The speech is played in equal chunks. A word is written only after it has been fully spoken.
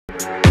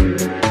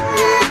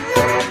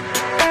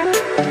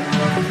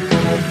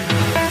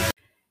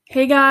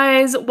Hey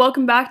guys,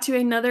 welcome back to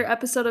another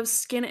episode of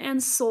Skin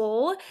and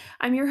Soul.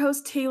 I'm your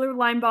host, Taylor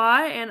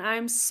Linebaugh, and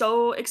I'm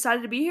so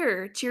excited to be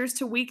here. Cheers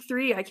to week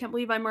 3. I can't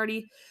believe I'm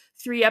already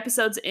 3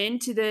 episodes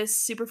into this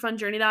super fun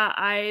journey that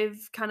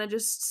I've kind of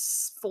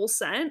just full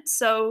sent.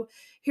 So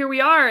here we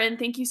are, and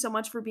thank you so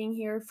much for being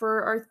here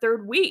for our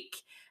 3rd week.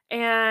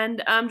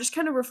 And just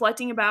kind of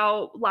reflecting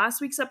about last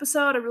week's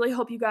episode. I really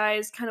hope you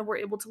guys kind of were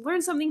able to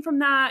learn something from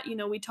that.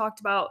 We talked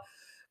about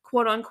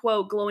quote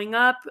unquote glowing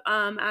up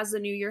as the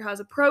new year has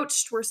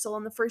approached. We're still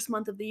in the first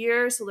month of the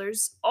year, so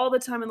there's all the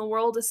time in the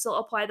world to still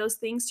apply those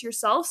things to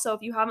yourself. So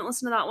if you haven't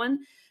listened to that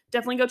one,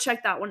 definitely go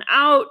check that one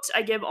out.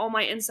 I give all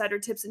my insider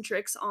tips and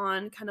tricks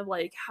on kind of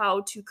like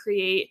how to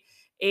create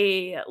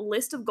a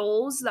list of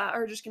goals that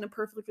are just going to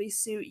perfectly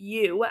suit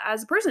you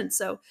as a person.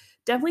 So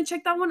definitely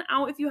check that one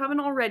out if you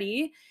haven't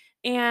already.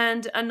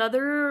 And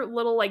another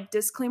little like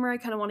disclaimer I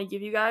kind of want to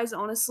give you guys,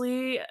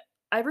 honestly,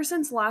 ever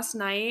since last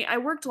night, I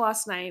worked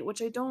last night,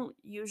 which I don't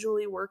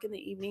usually work in the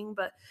evening,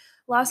 but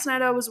last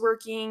night I was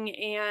working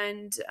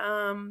and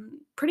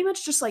pretty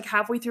much just like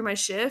halfway through my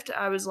shift,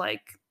 I was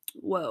like,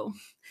 whoa,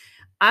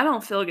 I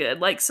don't feel good.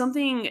 Like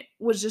something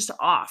was just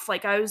off.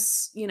 Like I've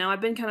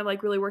been kind of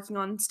like really working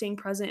on staying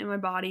present in my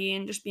body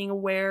and just being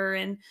aware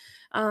and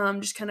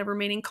just kind of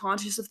remaining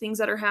conscious of things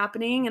that are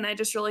happening. And I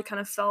just really kind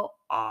of felt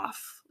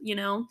off.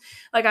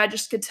 Like I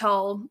just could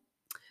tell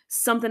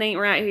something ain't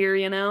right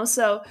here.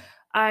 So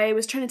I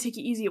was trying to take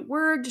it easy at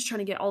work, just trying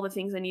to get all the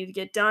things I needed to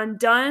get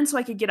done so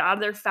I could get out of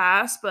there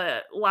fast.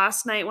 But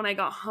last night when I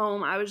got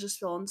home, I was just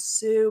feeling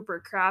super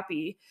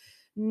crappy,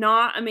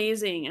 not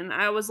amazing. And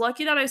I was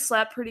lucky that I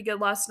slept pretty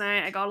good last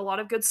night. I got a lot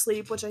of good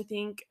sleep, which I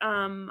think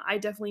I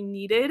definitely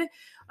needed.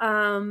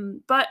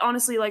 But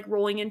honestly, like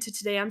rolling into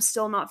today, I'm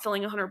still not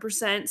feeling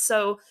 100%.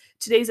 So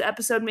today's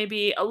episode may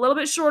be a little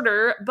bit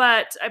shorter,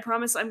 but I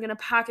promise I'm going to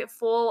pack it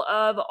full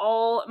of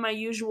all my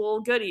usual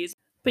goodies.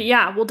 But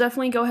yeah, we'll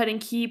definitely go ahead and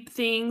keep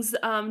things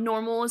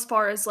normal as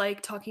far as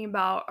like talking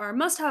about our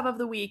must have of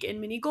the week and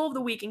mini goal of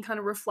the week and kind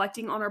of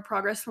reflecting on our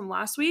progress from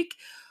last week.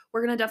 We're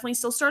going to definitely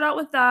still start out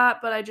with that,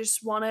 but I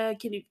just want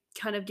to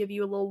kind of give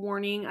you a little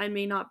warning. I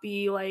may not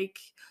be like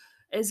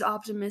as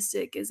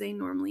optimistic as I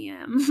normally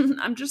am.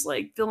 I'm just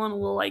like feeling a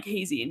little like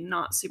hazy and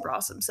not super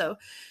awesome. So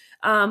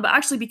but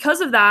actually, because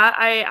of that,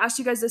 I asked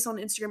you guys this on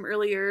Instagram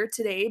earlier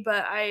today,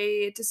 but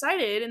I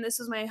decided, and this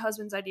was my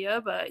husband's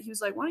idea, but he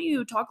was like, why don't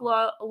you talk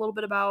a little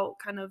bit about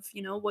kind of,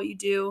 what you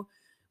do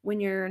when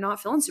you're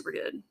not feeling super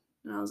good?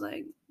 And I was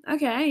like,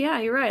 okay, yeah,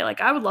 you're right. Like,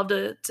 I would love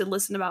to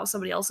listen about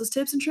somebody else's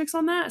tips and tricks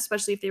on that,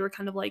 especially if they were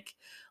kind of like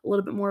a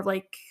little bit more of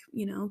like,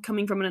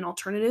 coming from an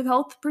alternative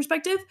health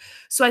perspective.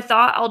 So I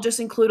thought I'll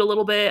just include a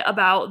little bit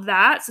about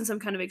that since I'm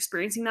kind of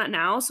experiencing that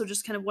now. So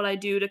just kind of what I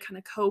do to kind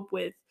of cope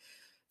with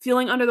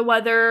feeling under the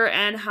weather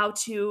and how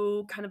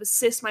to kind of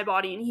assist my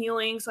body in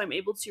healing so I'm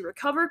able to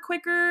recover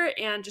quicker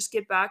and just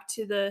get back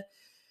to the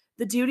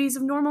duties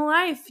of normal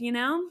life.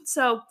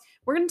 So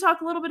we're going to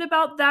talk a little bit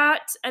about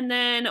that, and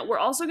then we're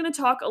also going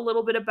to talk a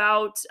little bit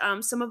about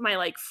some of my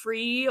like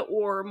free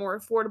or more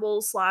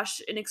affordable slash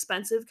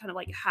inexpensive kind of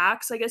like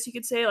hacks, I guess you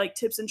could say, like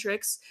tips and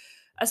tricks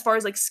as far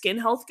as like skin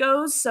health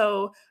goes.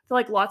 So I feel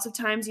like lots of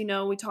times,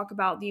 we talk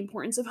about the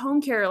importance of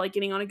home care, like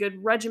getting on a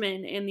good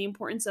regimen, and the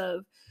importance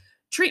of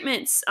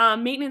treatments,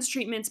 maintenance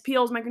treatments,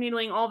 peels,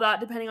 microneedling, all that,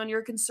 depending on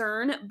your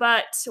concern.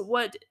 But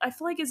what I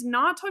feel like is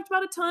not talked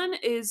about a ton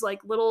is like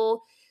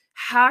little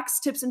hacks,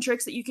 tips, and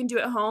tricks that you can do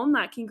at home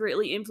that can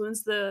greatly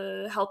influence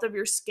the health of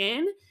your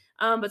skin.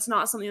 But it's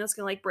not something that's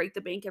gonna like break the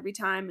bank every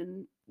time.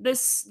 And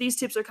these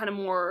tips are kind of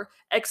more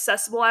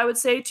accessible, I would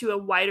say, to a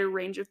wider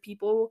range of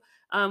people.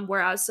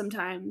 Whereas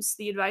sometimes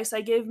the advice I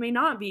give may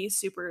not be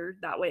super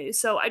that way.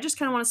 So I just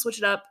kind of want to switch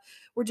it up.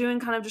 We're doing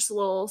kind of just a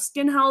little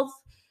skin health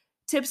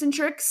tips and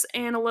tricks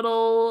and a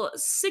little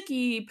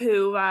sicky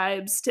poo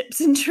vibes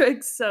tips and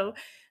tricks. So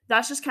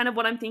that's just kind of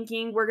what I'm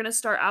thinking we're going to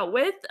start out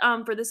with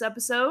for this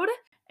episode.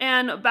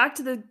 And back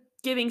to the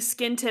giving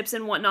skin tips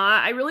and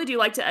whatnot, I really do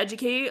like to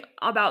educate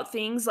about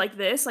things like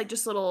this, like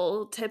just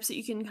little tips that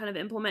you can kind of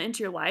implement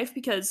into your life.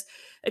 Because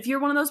if you're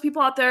one of those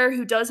people out there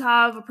who does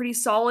have a pretty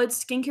solid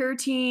skincare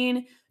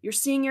routine, you're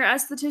seeing your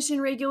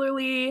esthetician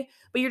regularly,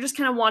 but you're just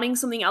kind of wanting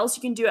something else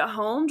you can do at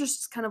home,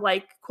 just kind of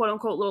like quote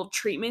unquote little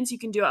treatments you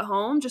can do at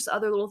home, just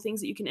other little things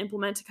that you can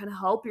implement to kind of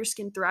help your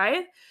skin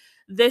thrive.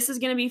 This is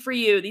going to be for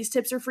you. These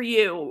tips are for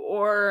you.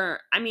 Or,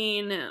 I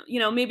mean,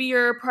 maybe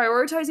you're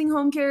prioritizing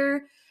home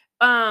care,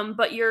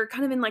 but you're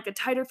kind of in like a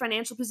tighter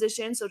financial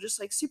position. So just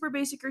like super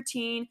basic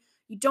routine.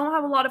 You don't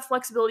have a lot of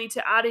flexibility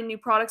to add in new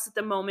products at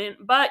the moment,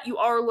 but you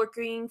are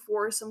looking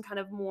for some kind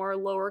of more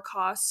lower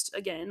cost,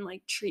 again,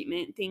 like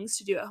treatment things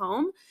to do at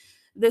home.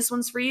 This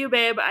one's for you,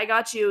 babe. I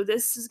got you.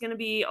 This is going to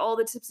be all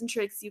the tips and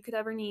tricks you could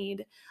ever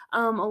need,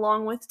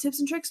 along with tips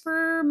and tricks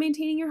for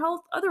maintaining your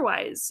health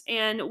otherwise.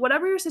 And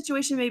whatever your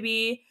situation may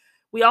be,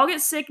 we all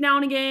get sick now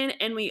and again,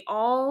 and we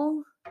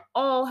all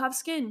have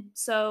skin.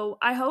 So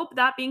I hope,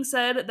 that being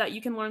said, that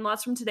you can learn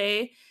lots from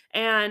today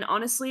And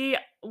honestly,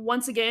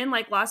 once again,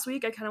 like last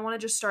week, I kind of want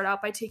to just start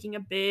out by taking a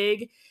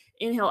big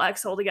inhale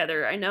exhale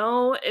together. I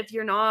know if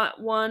you're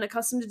not one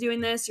accustomed to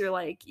doing this, you're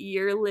like,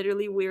 you're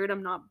literally weird.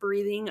 I'm not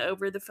breathing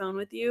over the phone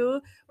with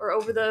you or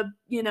over the,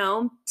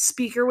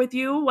 speaker with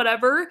you,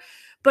 whatever.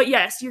 But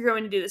yes, you're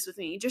going to do this with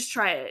me. Just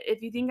try it.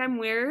 If you think I'm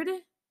weird,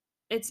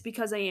 it's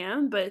because I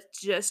am, but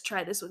just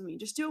try this with me.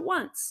 Just do it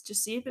once.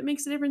 Just see if it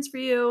makes a difference for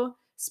you,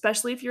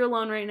 especially if you're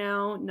alone right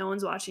now. No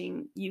one's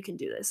watching. You can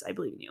do this. I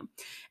believe in you.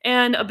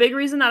 And a big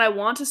reason that I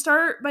want to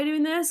start by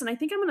doing this, and I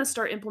think I'm going to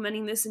start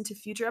implementing this into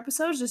future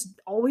episodes,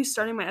 just always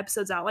starting my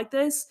episodes out like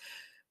this.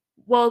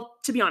 Well,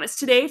 to be honest,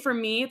 today for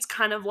me, it's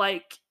kind of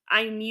like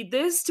I need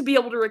this to be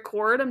able to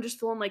record. I'm just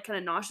feeling like kind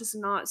of nauseous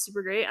and not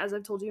super great, as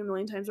I've told you a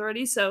million times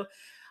already. So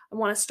I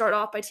want to start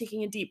off by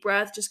taking a deep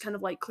breath, just kind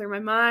of like clear my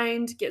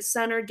mind, get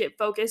centered, get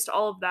focused,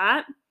 all of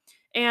that.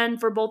 And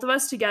for both of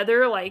us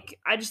together, like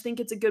I just think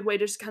it's a good way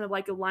to just kind of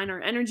like align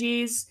our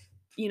energies,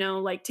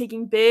 like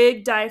taking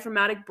big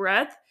diaphragmatic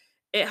breath.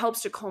 It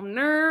helps to calm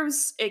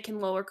nerves. It can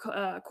lower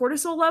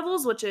cortisol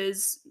levels, which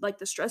is like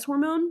the stress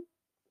hormone.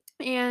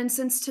 And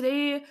since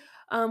today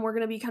we're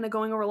going to be kind of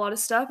going over a lot of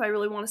stuff, I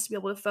really want us to be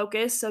able to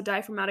focus. So,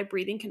 diaphragmatic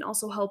breathing can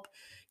also help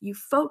you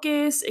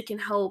focus. It can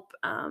help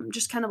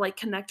just kind of like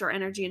connect our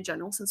energy in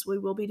general since we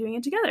will be doing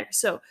it together.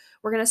 So,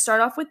 we're going to start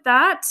off with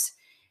that.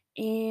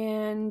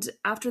 And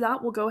after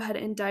that, we'll go ahead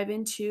and dive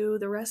into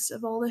the rest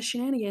of all the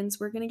shenanigans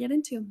we're going to get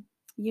into.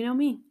 You know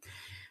me.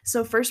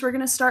 So, first, we're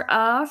going to start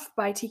off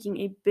by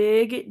taking a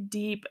big,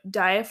 deep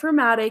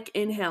diaphragmatic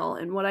inhale.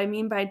 And what I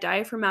mean by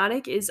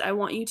diaphragmatic is I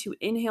want you to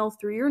inhale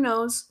through your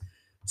nose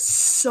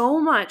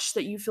so much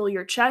that you feel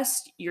your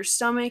chest, your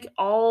stomach,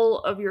 all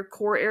of your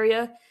core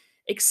area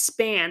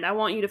expand. I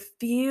want you to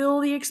feel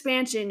the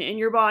expansion in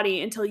your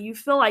body until you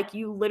feel like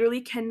you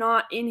literally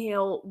cannot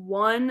inhale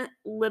one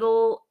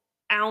little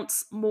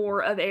ounce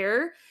more of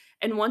air.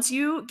 And once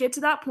you get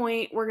to that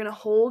point, we're going to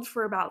hold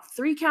for about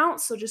 3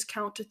 counts. So just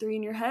count to 3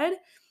 in your head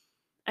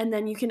and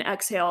then you can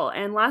exhale.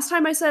 And last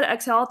time I said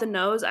exhale out the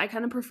nose, I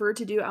kind of prefer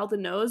to do out the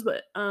nose,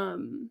 but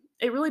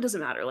it really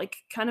doesn't matter. Like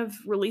kind of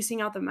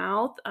releasing out the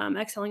mouth,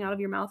 exhaling out of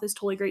your mouth is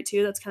totally great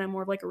too. That's kind of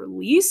more of like a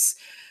release.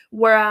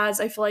 Whereas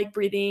I feel like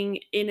breathing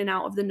in and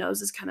out of the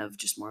nose is kind of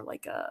just more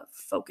like a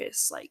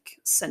focus, like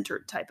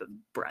centered type of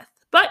breath.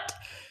 But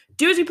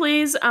do as you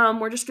please.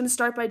 We're just going to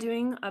start by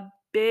doing a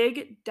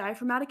big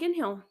diaphragmatic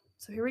inhale.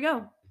 So here we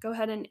go. Go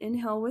ahead and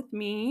inhale with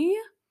me.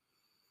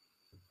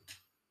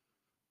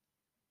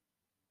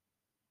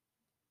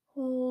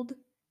 Hold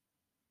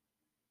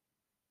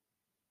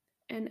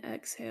and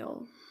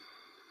exhale.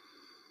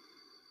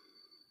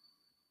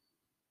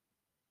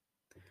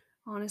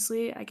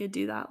 Honestly, I could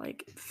do that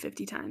like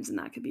 50 times and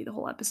that could be the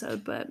whole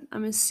episode, but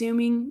I'm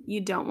assuming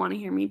you don't want to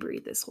hear me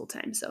breathe this whole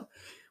time. So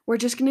we're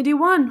just going to do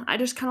one. I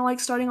just kind of like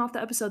starting off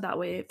the episode that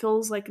way. It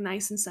feels like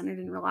nice and centered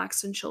and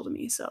relaxed and chill to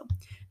me. So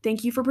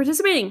thank you for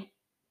participating.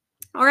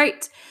 All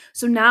right.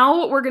 So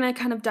now we're going to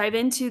kind of dive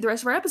into the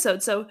rest of our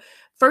episode. So,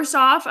 first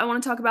off, I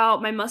want to talk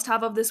about my must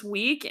have of this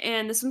week.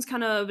 And this one's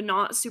kind of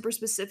not super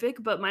specific,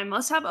 but my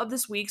must have of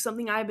this week,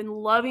 something I've been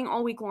loving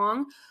all week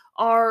long,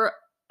 are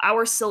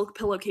our silk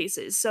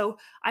pillowcases. So,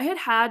 I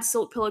had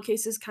silk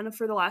pillowcases kind of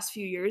for the last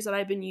few years that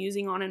I've been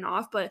using on and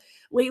off, but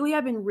lately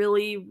I've been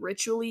really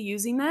ritually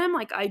using them.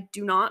 Like, I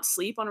do not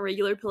sleep on a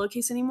regular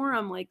pillowcase anymore.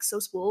 I'm like so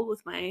spoiled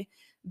with my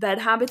bed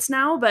habits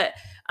now, but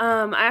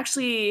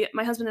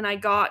my husband and I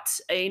got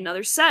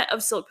another set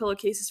of silk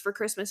pillowcases for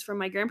Christmas from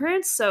my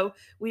grandparents. So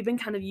we've been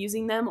kind of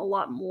using them a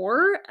lot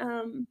more.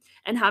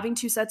 And having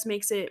two sets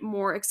makes it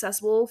more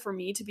accessible for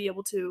me to be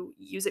able to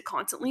use it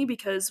constantly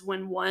because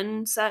when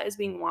one set is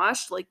being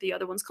washed, like the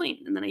other one's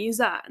clean. And then I use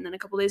that. And then a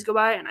couple days go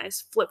by and I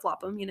flip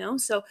flop them.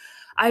 So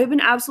I have been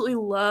absolutely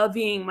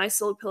loving my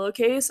silk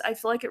pillowcase. I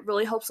feel like it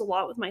really helps a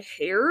lot with my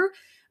hair.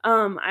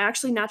 I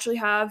actually naturally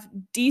have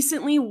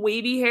decently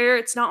wavy hair.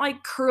 It's not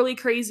like curly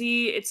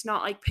crazy. It's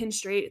not like pin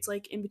straight. It's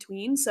like in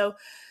between. So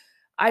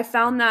I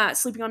found that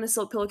sleeping on a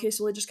silk pillowcase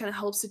really just kind of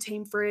helps to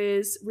tame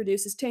frizz,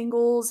 reduces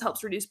tangles,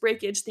 helps reduce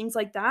breakage, things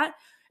like that.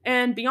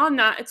 And beyond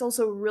that, it's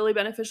also really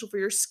beneficial for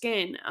your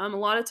skin. A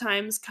lot of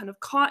times, kind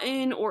of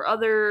cotton or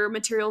other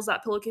materials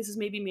that pillowcases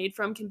may be made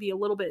from can be a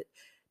little bit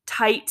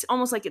tight,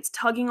 almost like it's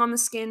tugging on the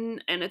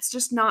skin, and it's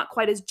just not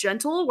quite as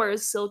gentle,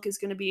 whereas silk is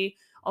going to be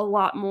a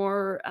lot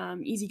more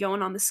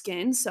easygoing on the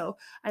skin. So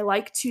I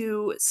like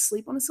to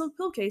sleep on a silk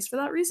pillowcase for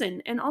that reason.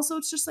 And also,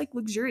 it's just like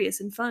luxurious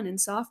and fun and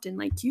soft and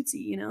like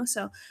cutesy.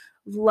 So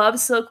love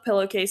silk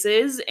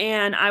pillowcases.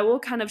 And I will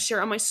kind of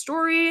share on my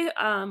story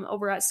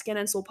over at Skin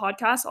and Soul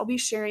Podcast. I'll be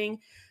sharing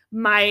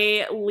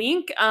my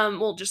link,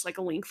 just like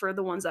a link for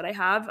the ones that I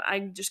have. I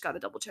just got to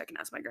double check and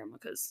ask my grandma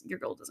because your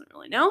girl doesn't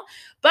really know.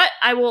 But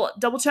I will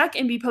double check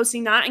and be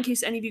posting that in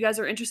case any of you guys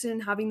are interested in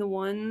having the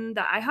one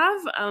that I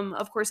have.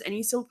 Of course,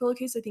 any silk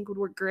pillowcase I think would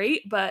work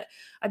great, but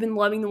I've been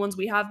loving the ones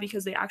we have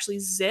because they actually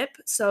zip.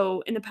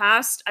 So in the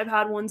past, I've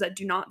had ones that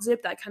do not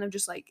zip that kind of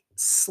just like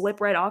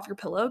slip right off your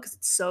pillow because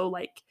it's so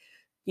like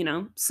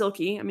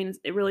silky. I mean,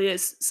 it really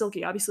is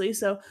silky, obviously.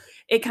 So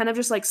it kind of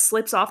just like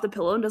slips off the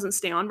pillow and doesn't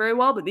stay on very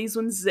well. But these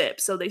ones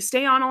zip. So they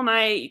stay on all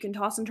night. You can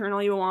toss and turn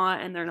all you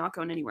want and they're not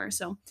going anywhere.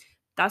 So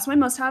that's my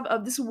must have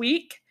of this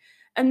week.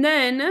 And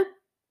then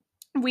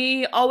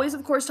we always,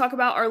 of course, talk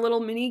about our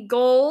little mini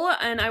goal,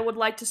 and I would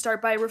like to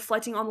start by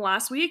reflecting on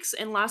last week's.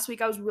 And last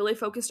week, I was really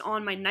focused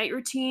on my night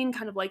routine,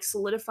 kind of like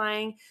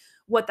solidifying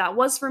what that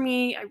was for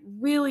me. I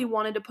really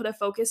wanted to put a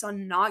focus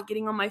on not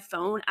getting on my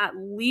phone at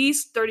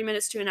least 30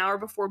 minutes to an hour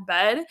before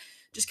bed,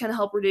 just kind of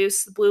help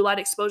reduce the blue light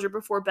exposure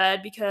before bed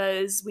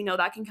because we know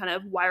that can kind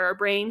of wire our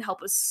brain,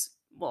 help us.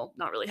 Well,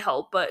 not really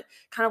help, but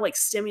kind of like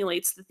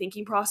stimulates the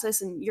thinking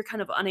process, and you're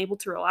kind of unable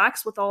to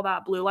relax with all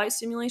that blue light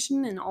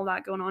stimulation and all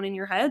that going on in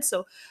your head.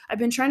 So I've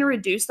been trying to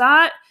reduce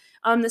that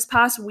this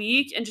past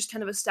week and just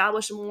kind of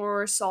establish a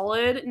more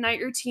solid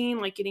night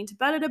routine, like getting to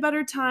bed at a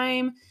better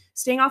time,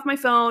 staying off my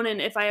phone.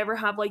 And if I ever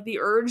have like the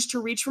urge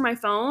to reach for my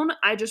phone,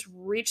 I just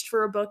reached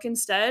for a book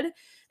instead.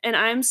 And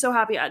I'm so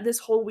happy. This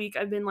whole week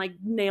I've been like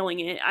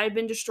nailing it. I've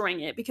been destroying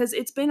it because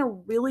it's been a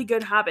really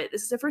good habit.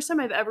 This is the first time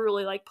I've ever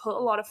really like put a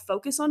lot of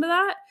focus onto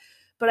that,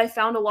 but I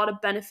found a lot of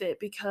benefit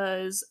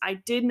because I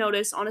did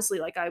notice, honestly,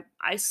 like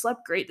I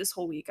slept great this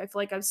whole week. I feel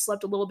like I've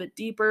slept a little bit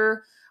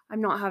deeper. I'm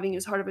not having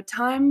as hard of a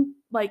time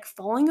like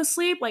falling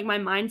asleep. Like my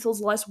mind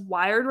feels less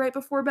wired right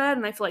before bed,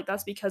 and I feel like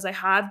that's because I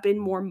have been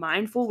more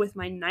mindful with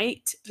my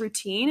night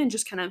routine and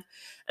just kind of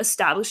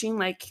establishing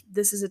like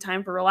this is a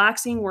time for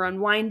relaxing, we're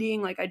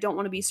unwinding. Like I don't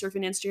want to be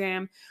surfing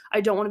Instagram.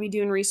 I don't want to be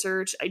doing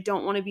research. I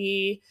don't want to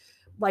be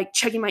like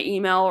checking my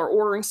email or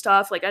ordering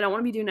stuff. Like I don't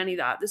want to be doing any of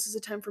that. This is a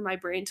time for my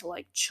brain to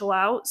like chill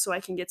out so I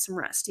can get some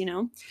rest.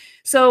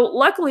 So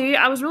luckily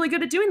I was really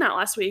good at doing that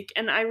last week,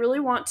 and I really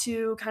want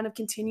to kind of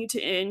continue to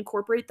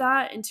incorporate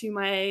that into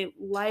my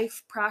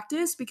life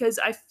practice because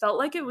I felt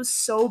like it was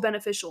so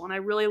beneficial, and I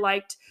really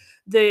liked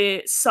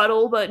the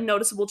subtle but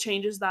noticeable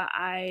changes that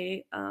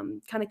I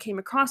kind of came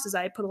across as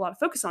I put a lot of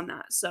focus on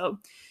that. So,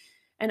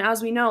 and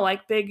as we know,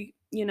 like big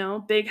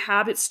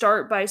habits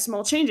start by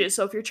small changes.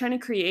 So if you're trying to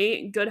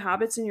create good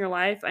habits in your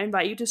life, I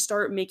invite you to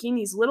start making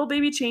these little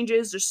baby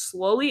changes, just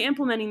slowly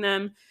implementing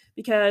them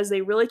because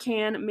they really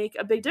can make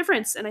a big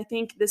difference. And I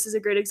think this is a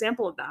great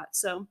example of that.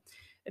 So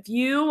if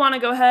you want to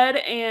go ahead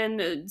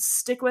and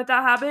stick with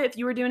that habit, if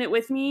you were doing it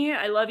with me,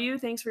 I love you.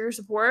 Thanks for your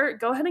support.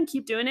 Go ahead and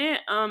keep doing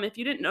it. If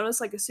you didn't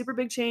notice like a super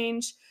big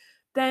change,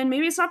 then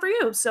maybe it's not for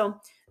you. So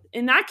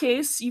in that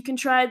case, you can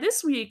try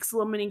this week's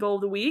little mini goal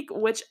of the week,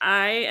 which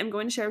I am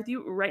going to share with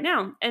you right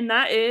now. And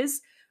that is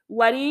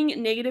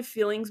letting negative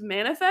feelings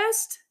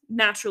manifest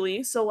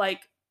naturally. So,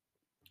 like,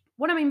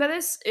 what I mean by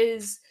this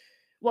is,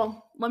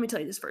 well, let me tell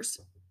you this first.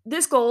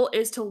 This goal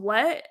is to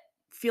let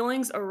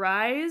feelings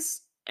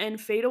arise and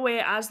fade away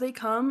as they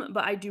come,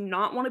 but I do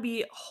not want to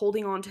be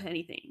holding on to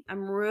anything.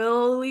 I'm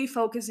really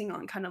focusing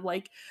on kind of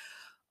like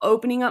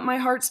opening up my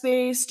heart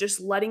space, just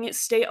letting it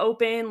stay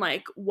open,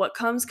 like what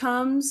comes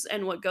comes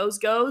and what goes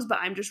goes, but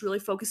I'm just really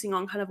focusing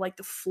on kind of like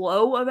the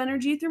flow of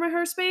energy through my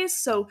heart space.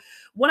 So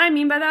what I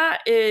mean by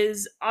that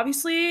is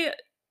obviously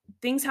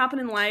things happen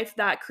in life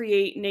that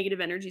create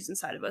negative energies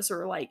inside of us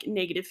or like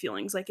negative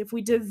feelings. Like if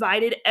we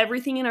divided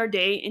everything in our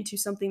day into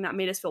something that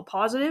made us feel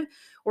positive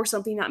or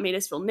something that made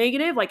us feel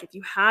negative, like if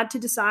you had to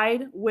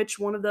decide which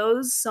one of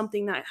those,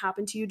 something that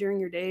happened to you during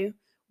your day,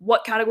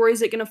 what category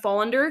is it going to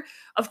fall under?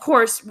 Of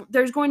course,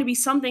 there's going to be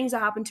some things that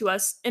happen to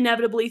us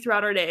inevitably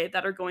throughout our day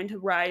that are going to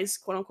rise,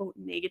 quote unquote,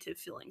 negative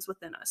feelings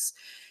within us.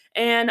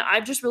 And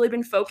I've just really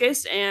been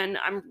focused, and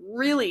I'm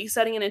really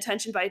setting an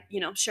intention by,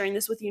 sharing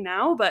this with you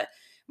now, but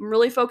I'm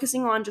really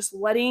focusing on just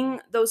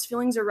letting those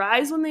feelings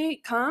arise when they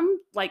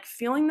come, like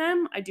feeling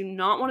them. I do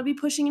not want to be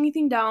pushing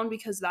anything down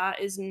because that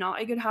is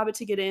not a good habit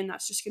to get in.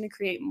 That's just going to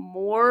create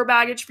more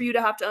baggage for you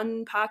to have to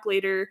unpack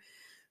later.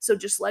 So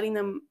just letting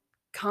them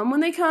come when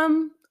they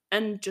come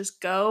and just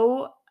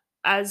go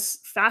as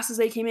fast as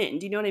they came in.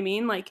 Do you know what I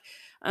mean? Like,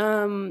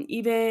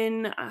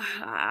 even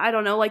I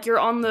don't know, like you're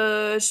on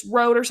the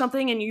road or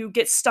something and you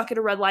get stuck at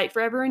a red light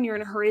forever and you're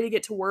in a hurry to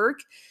get to work.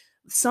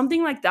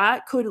 Something like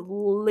that could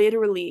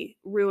literally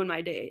ruin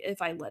my day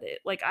if I let it.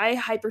 Like I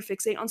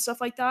hyperfixate on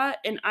stuff like that,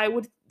 and I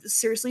would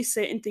seriously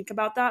sit and think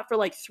about that for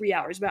like 3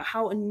 hours about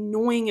how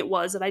annoying it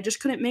was that I just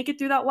couldn't make it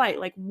through that light.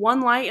 Like one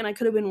light and I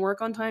could have been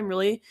work on time,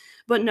 really.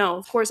 But no,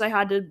 of course I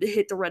had to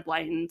hit the red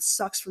light and it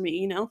sucks for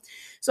me.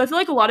 So I feel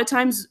like a lot of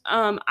times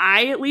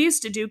I at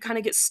least do kind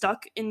of get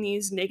stuck in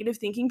these negative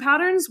thinking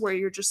patterns where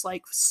you're just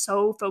like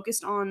so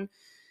focused on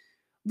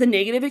the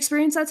negative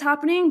experience that's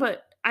happening.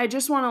 But I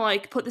just want to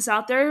like put this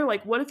out there.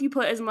 Like, what if you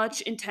put as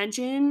much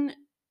intention,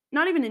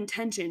 not even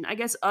intention, I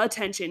guess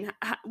attention.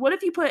 What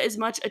if you put as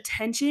much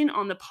attention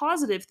on the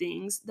positive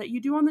things that you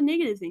do on the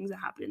negative things that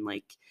happen?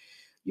 Like,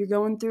 you're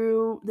going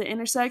through the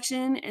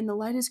intersection and the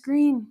light is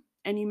green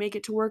and you make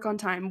it to work on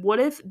time. What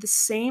if the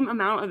same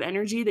amount of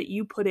energy that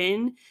you put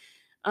in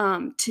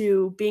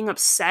to being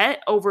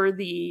upset over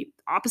the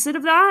opposite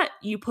of that,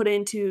 you put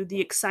into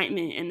the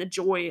excitement and the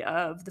joy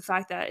of the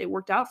fact that it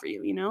worked out for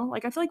you?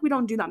 Like I feel like we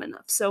don't do that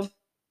enough. So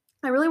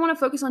I really want to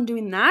focus on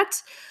doing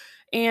that.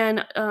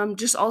 And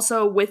just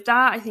also with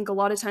that, I think a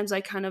lot of times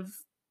I kind of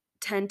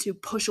tend to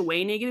push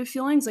away negative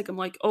feelings. Like I'm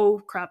like, oh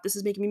crap, this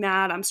is making me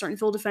mad. I'm starting to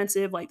feel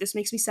defensive. Like this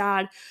makes me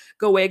sad.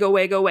 Go away, go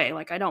away, go away.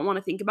 Like I don't want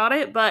to think about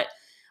it. But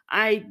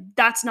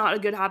that's not a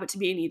good habit to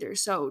be in either.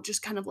 So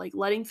just kind of like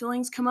letting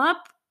feelings come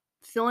up,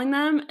 feeling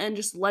them, and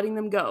just letting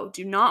them go.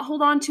 Do not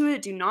hold on to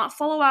it. Do not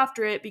follow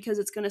after it because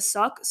it's gonna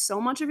suck so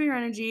much of your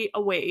energy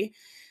away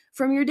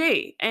from your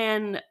day.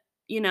 And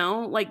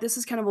like this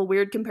is kind of a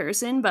weird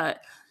comparison, but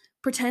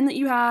pretend that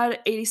you had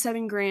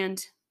 87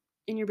 grand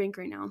in your bank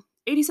right now.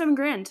 87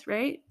 grand,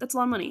 right? That's a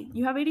lot of money.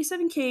 You have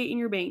 87K in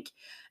your bank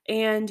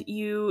and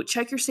you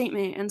check your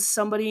statement and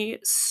somebody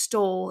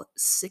stole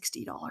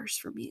 $60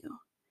 from you.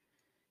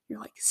 You're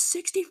like,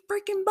 60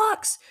 freaking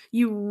bucks.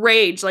 You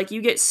rage. Like,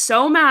 you get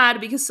so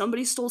mad because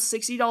somebody stole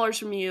 $60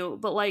 from you.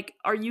 But, like,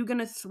 are you going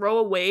to throw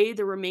away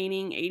the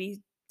remaining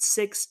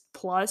 86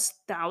 plus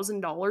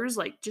 $1,000?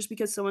 Like, just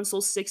because someone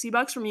stole 60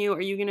 bucks from you,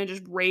 are you going to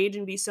just rage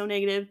and be so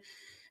negative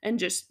and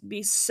just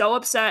be so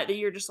upset that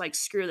you're just like,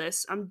 screw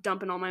this? I'm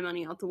dumping all my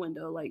money out the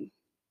window. Like,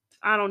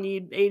 I don't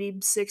need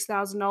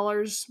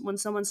 $86,000 when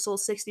someone stole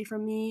 60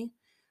 from me.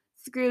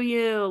 Screw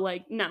you.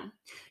 Like, no,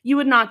 you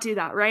would not do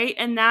that, right?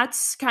 And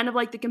that's kind of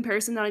like the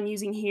comparison that I'm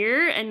using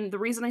here. And the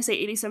reason I say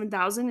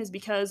 87,000 is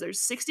because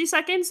there's 60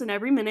 seconds in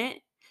every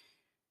minute,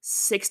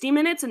 60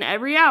 minutes in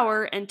every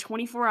hour, and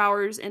 24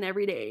 hours in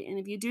every day. And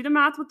if you do the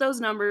math with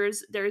those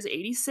numbers, there's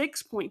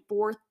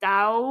 86.4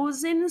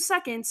 thousand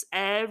seconds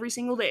every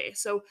single day.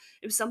 So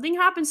if something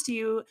happens to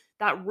you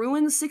that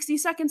ruins 60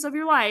 seconds of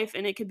your life,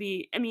 and it could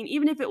be, I mean,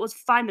 even if it was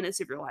 5 minutes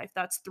of your life,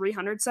 that's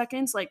 300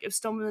 seconds. Like if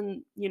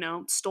someone,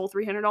 stole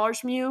 $300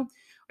 from you,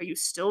 are you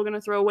still going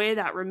to throw away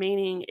that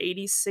remaining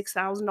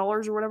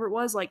 $86,000 or whatever it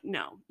was? Like,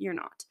 no, you're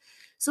not.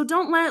 So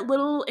don't let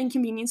little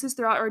inconveniences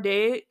throughout our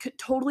day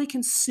totally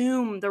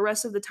consume the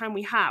rest of the time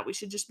we have. We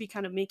should just be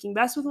kind of making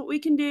best with what we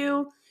can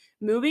do,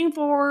 moving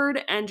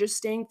forward, and just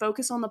staying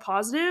focused on the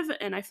positive.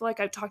 And I feel like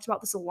I've talked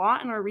about this a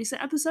lot in our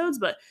recent episodes,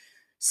 but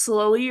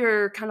slowly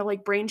your kind of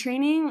like brain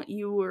training,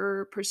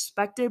 your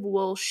perspective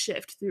will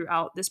shift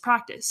throughout this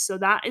practice. So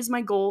that is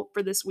my goal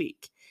for this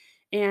week.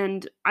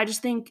 And I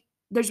just think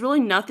there's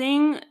really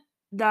nothing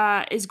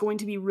that is going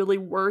to be really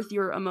worth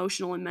your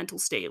emotional and mental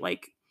state.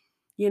 Like,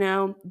 you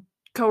know,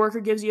 coworker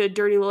gives you a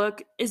dirty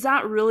look. Is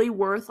that really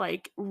worth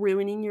like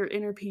ruining your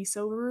inner peace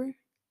over?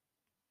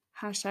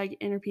 Hashtag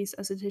inner peace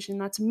esthetician.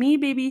 That's me,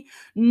 baby.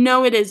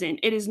 No, it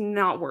isn't. It is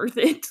not worth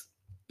it.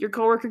 Your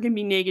coworker can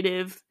be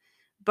negative,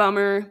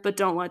 bummer, but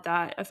don't let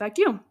that affect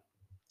you.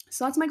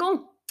 So that's my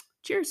goal.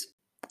 Cheers.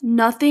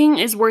 Nothing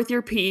is worth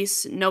your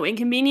peace. No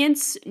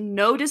inconvenience,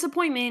 no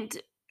disappointment.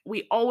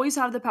 We always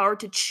have the power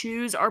to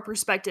choose our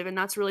perspective, and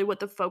that's really what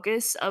the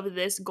focus of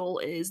this goal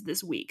is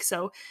this week.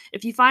 So,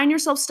 if you find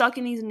yourself stuck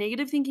in these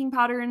negative thinking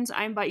patterns,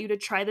 I invite you to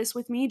try this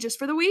with me just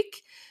for the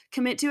week.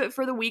 Commit to it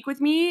for the week with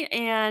me,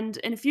 and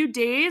in a few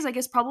days, I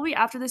guess probably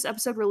after this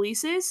episode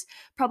releases,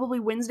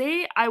 probably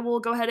Wednesday, I will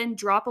go ahead and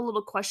drop a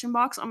little question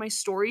box on my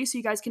story so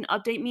you guys can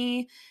update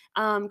me,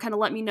 kind of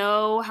let me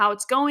know how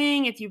it's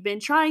going, if you've been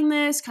trying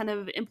this, kind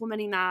of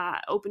implementing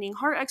that opening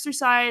heart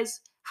exercise,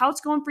 how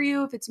it's going for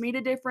you, if it's made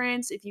a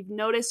difference, if you've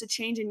noticed a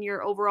change in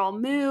your overall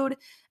mood,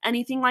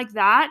 anything like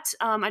that.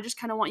 I just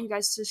kind of want you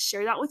guys to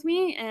share that with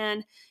me.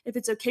 And if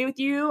it's okay with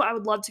you, I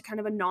would love to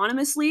kind of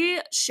anonymously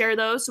share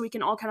those so we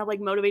can all kind of like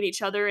motivate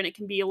each other and it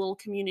can be a little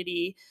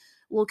community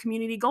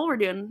goal we're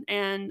doing.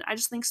 And I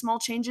just think small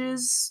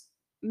changes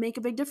make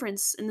a big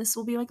difference. And this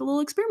will be like a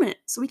little experiment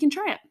so we can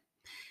try it.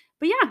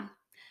 But yeah,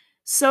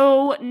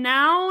 so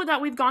now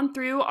that we've gone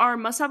through our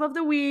must have of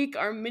the week,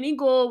 our mini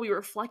goal, we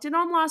reflected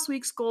on last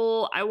week's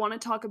goal. I want to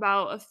talk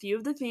about a few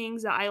of the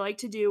things that I like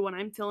to do when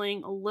I'm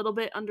feeling a little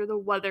bit under the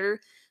weather,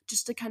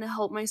 just to kind of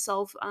help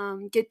myself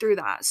get through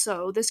that.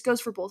 So this goes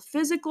for both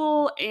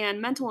physical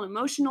and mental and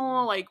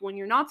emotional. Like when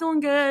you're not feeling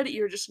good,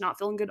 you're just not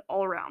feeling good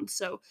all around.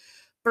 So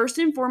first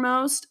and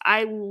foremost,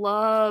 I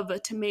love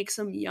to make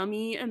some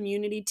yummy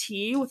immunity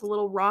tea with a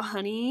little raw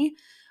honey,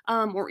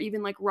 or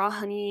even like raw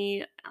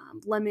honey,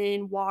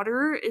 lemon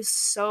water is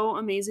so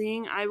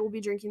amazing. I will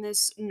be drinking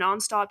this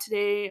nonstop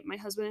today. My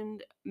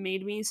husband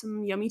made me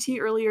some yummy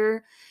tea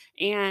earlier,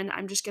 and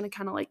I'm just gonna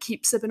kind of like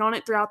keep sipping on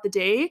it throughout the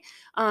day.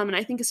 And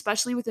I think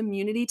especially with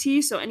immunity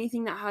tea, so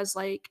anything that has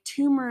like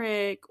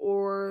turmeric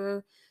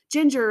or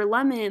ginger,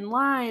 lemon,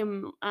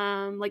 lime,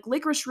 like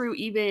licorice root,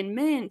 even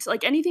mint,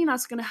 like anything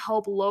that's going to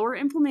help lower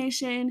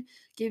inflammation,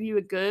 give you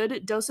a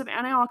good dose of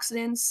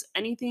antioxidants,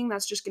 anything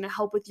that's just going to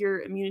help with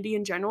your immunity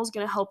in general is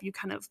going to help you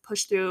kind of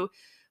push through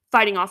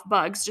fighting off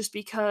bugs, just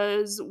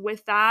because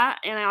with that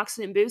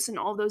antioxidant boost and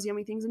all those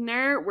yummy things in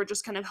there, we're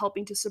just kind of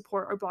helping to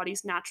support our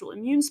body's natural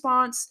immune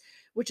response,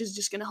 which is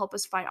just going to help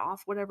us fight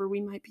off whatever we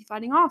might be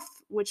fighting off,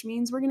 which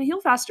means we're going to heal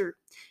faster.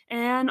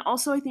 And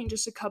also, I think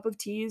just a cup of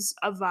tea is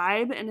a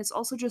vibe, and it's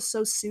also just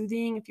so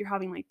soothing if you're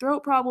having like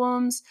throat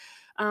problems,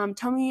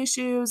 tummy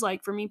issues.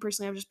 Like for me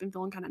personally, I've just been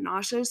feeling kind of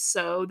nauseous,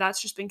 so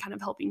that's just been kind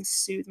of helping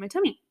soothe my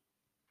tummy.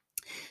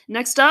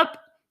 Next up,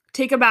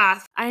 Take a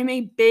bath. I am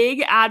a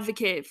big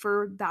advocate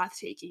for bath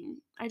taking.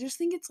 I just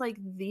think it's like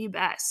the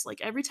best.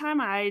 Like every time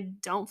I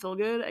don't feel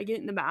good, I get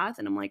in the bath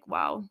and I'm like,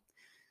 wow,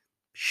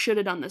 should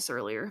have done this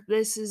earlier.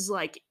 This is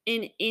like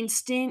an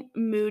instant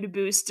mood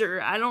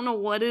booster. I don't know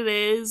what it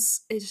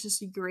is. It's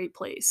just a great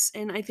place.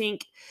 And I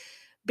think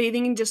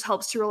bathing just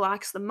helps to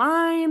relax the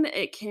mind.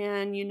 It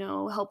can,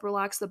 help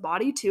relax the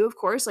body too, of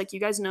course. Like you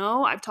guys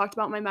know, I've talked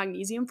about my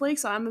magnesium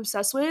flakes I'm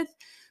obsessed with.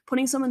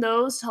 Putting some of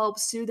those to help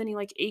soothe any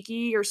like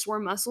achy or sore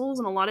muscles.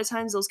 And a lot of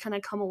times those kind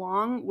of come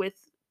along with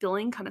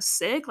feeling kind of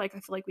sick. Like I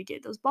feel like we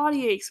get those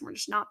body aches and we're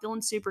just not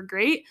feeling super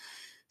great.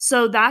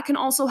 So that can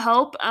also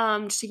help,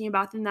 just taking a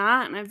bath in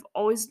that, and I'm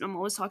always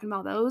talking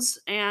about those,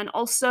 and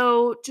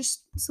also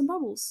just some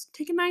bubbles.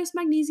 Take a nice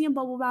magnesium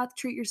bubble bath,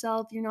 treat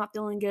yourself, you're not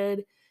feeling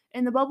good,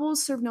 and the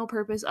bubbles serve no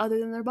purpose other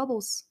than they're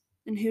bubbles,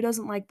 and who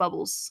doesn't like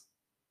bubbles?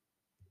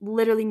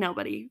 Literally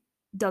nobody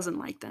doesn't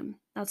like them.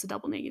 That's a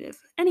double negative.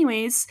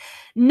 Anyways,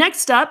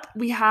 next up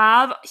we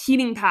have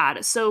heating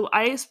pad. So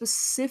I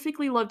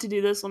specifically love to do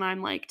this when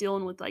I'm like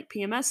dealing with like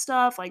PMS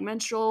stuff, like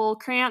menstrual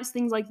cramps,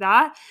 things like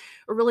that,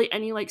 or really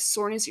any like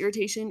soreness,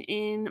 irritation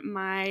in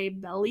my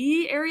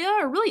belly area,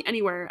 or really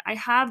anywhere. I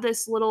have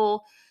this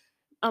little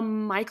a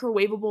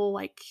microwavable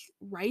like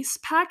rice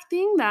pack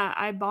thing that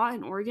I bought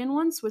in Oregon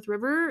once with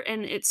River,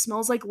 and it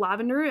smells like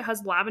lavender. It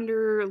has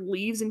lavender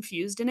leaves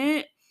infused in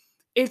it.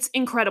 It's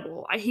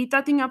incredible. I heat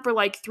that thing up for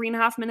like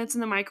 3.5 minutes in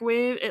the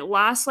microwave. It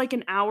lasts like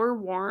an hour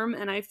warm,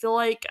 and I feel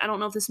like I don't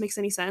know if this makes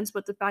any sense,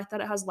 but the fact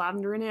that it has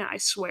lavender in it, I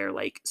swear,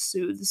 like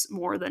soothes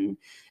more than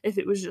if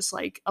it was just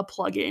like a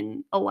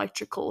plug-in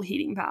electrical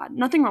heating pad.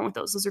 Nothing wrong with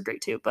those; those are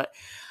great too. But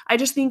I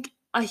just think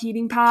a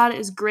heating pad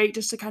is great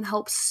just to kind of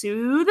help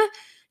soothe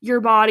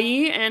your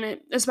body,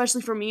 and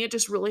especially for me, it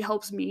just really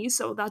helps me.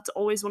 So that's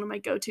always one of my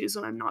go-tos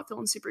when I'm not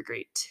feeling super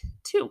great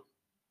too.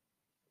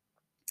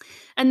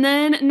 And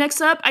then next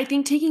up, I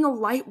think taking a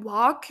light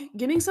walk,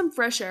 getting some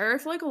fresh air. I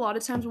feel like a lot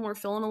of times when we're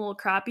feeling a little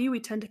crappy,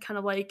 we tend to kind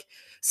of like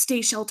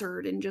stay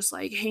sheltered and just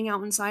like hang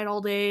out inside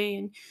all day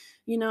and,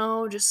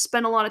 just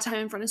spend a lot of time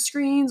in front of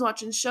screens,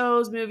 watching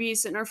shows,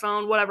 movies, sitting on our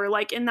phone, whatever.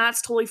 Like, and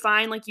that's totally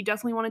fine. Like, you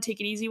definitely want to take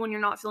it easy when you're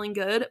not feeling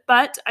good.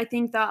 But I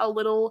think that a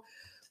little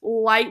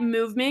light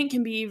movement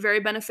can be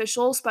very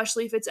beneficial,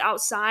 especially if it's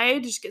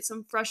outside. Just get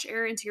some fresh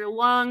air into your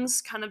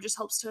lungs, kind of just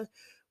helps to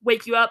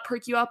wake you up,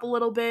 perk you up a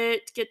little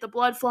bit, get the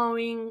blood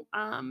flowing.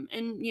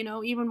 And,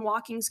 even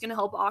walking is going to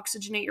help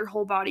oxygenate your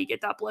whole body,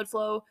 get that blood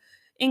flow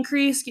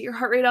increase, get your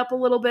heart rate up a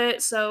little bit.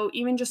 So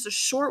even just a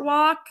short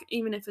walk,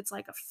 even if it's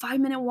like a 5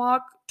 minute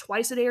walk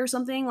twice a day or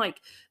something,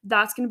 like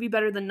that's going to be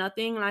better than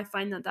nothing. And I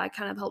find that that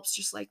kind of helps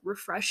just like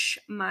refresh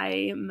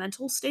my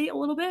mental state a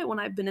little bit when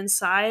I've been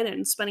inside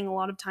and spending a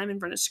lot of time in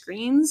front of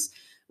screens,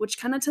 which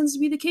kind of tends to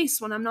be the case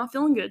when I'm not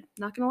feeling good,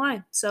 not gonna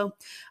lie. So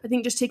I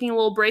think just taking a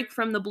little break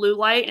from the blue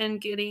light and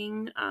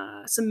getting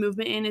some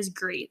movement in is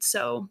great.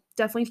 So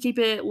definitely keep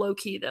it low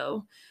key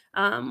though,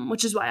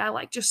 which is why I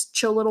like just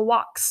chill little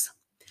walks.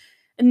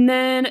 And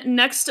then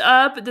next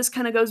up, this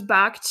kind of goes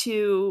back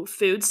to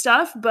food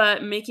stuff,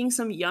 but making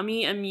some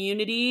yummy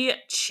immunity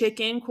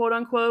chicken, quote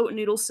unquote,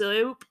 noodle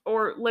soup,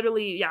 or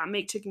literally, yeah,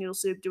 make chicken noodle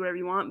soup, do whatever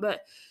you want.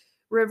 But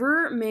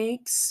River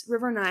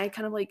and I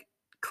kind of like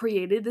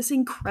created this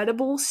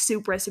incredible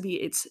soup recipe.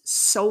 It's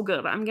so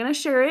good. I'm going to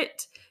share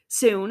it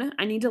soon.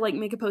 I need to like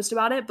make a post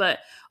about it, but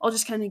I'll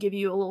just kind of give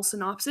you a little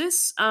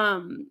synopsis,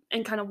 and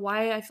kind of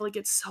why I feel like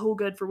it's so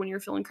good for when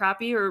you're feeling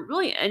crappy or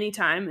really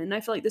anytime. And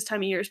I feel like this time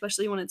of year,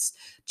 especially when it's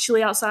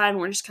chilly outside and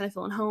we're just kind of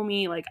feeling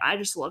homey, like I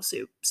just love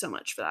soup so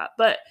much for that.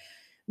 But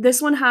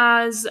this one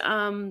has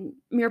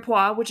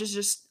mirepoix, which is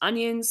just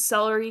onions,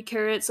 celery,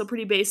 carrots, so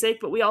pretty basic.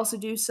 But we also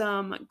do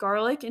some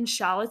garlic and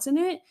shallots in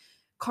it.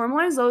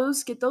 Caramelize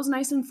those, get those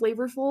nice and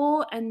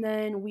flavorful, and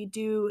then we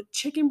do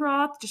chicken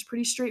broth, just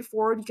pretty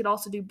straightforward. You could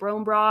also do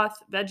bone broth,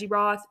 veggie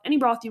broth, any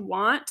broth you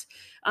want,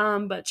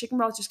 but chicken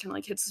broth just kind of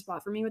like hits the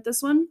spot for me with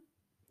this one.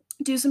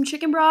 Do some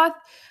chicken broth,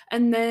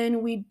 and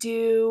then we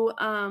do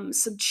some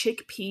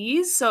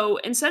chickpeas. So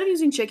instead of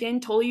using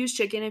chicken, totally use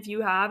chicken if you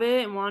have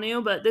it and want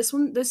to, but this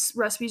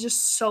recipe is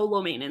just so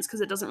low maintenance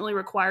because it doesn't really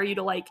require you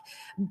to like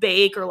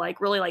bake or like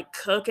really like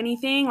cook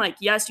anything. Like,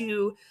 yes,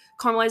 you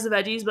caramelize the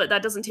veggies, but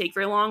that doesn't take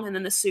very long, and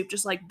then the soup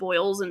just like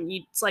boils, and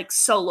it's like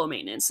so low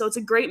maintenance. So it's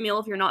a great meal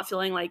if you're not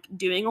feeling like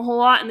doing a whole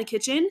lot in the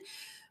kitchen.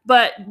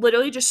 But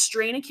literally just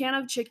strain a can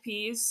of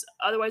chickpeas,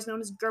 otherwise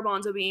known as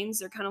garbanzo beans.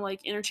 They're kind of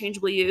like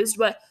interchangeably used,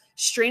 but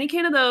strain a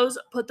can of those,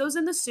 put those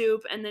in the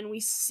soup, and then we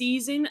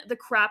season the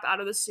crap out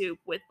of the soup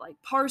with like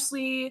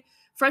parsley,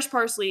 fresh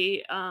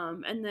parsley,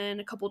 and then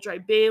a couple dry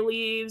bay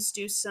leaves,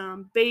 do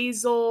some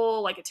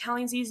basil, like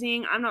Italian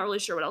seasoning. I'm not really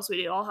sure what else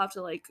we do. I'll have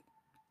to like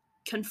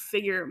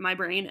configure my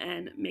brain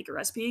and make a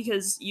recipe,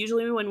 because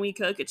usually when we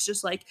cook it's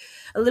just like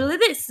a little of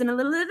this and a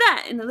little of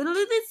that and a little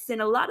of this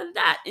and a lot of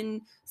that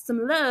and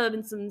some love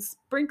and some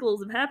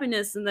sprinkles of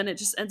happiness, and then it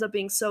just ends up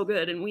being so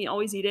good and we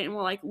always eat it and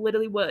we're like,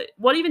 literally,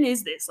 what even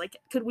is this? Like,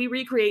 could we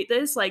recreate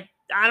this? Like,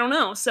 I don't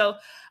know. So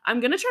I'm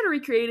gonna try to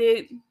recreate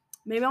it.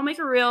 Maybe I'll make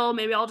a reel,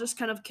 maybe I'll just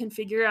kind of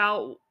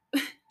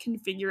can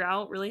figure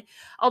out, really.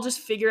 I'll just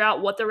figure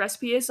out what the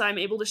recipe is so I'm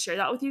able to share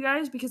that with you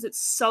guys because it's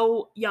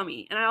so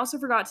yummy. And I also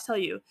forgot to tell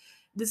you,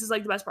 this is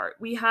like the best part.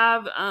 We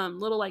have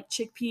little like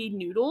chickpea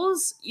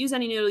noodles. Use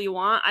any noodle you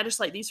want. I just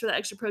like these for the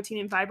extra protein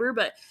and fiber,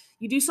 but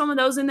you do some of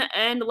those in the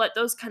end, let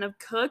those kind of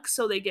cook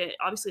so they get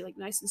obviously like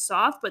nice and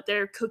soft, but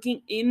they're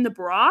cooking in the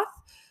broth.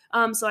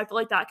 So I feel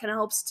like that kind of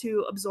helps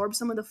to absorb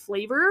some of the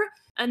flavor.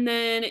 And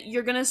then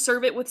you're going to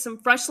serve it with some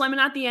fresh lemon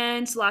at the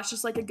end. So that's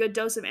just like a good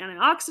dose of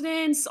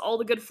antioxidants, all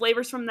the good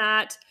flavors from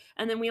that.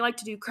 And then we like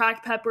to do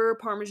cracked pepper,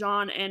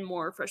 Parmesan, and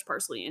more fresh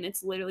parsley. And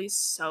it's literally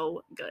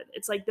so good.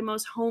 It's like the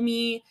most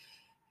homey,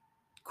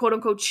 quote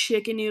unquote,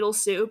 chicken noodle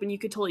soup. And you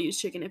could totally use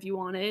chicken if you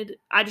wanted.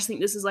 I just think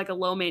this is like a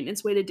low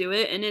maintenance way to do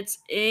it. And it's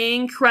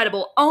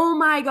incredible. Oh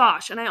my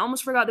gosh. And I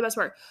almost forgot the best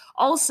part.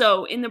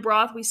 Also, in the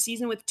broth, we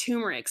season with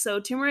turmeric. So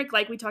turmeric,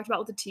 like we talked about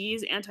with the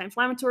teas,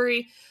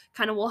 anti-inflammatory,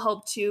 kind of will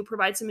help to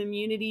provide some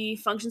immunity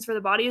functions for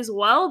the body as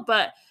well.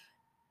 But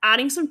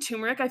adding some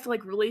turmeric, I feel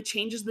like really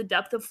changes the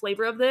depth of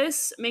flavor of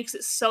this, makes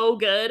it so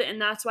good.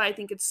 And that's why I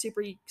think it's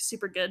super,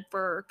 super good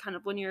for kind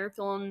of when you're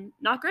feeling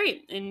not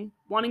great and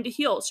wanting to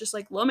heal. It's just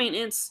like low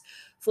maintenance,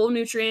 full of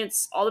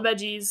nutrients, all the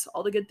veggies,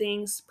 all the good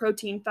things,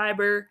 protein,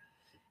 fiber,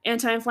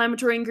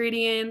 anti-inflammatory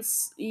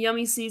ingredients,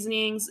 yummy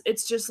seasonings.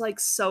 It's just like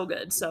so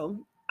good.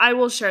 So I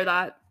will share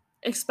that.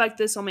 Expect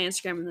this on my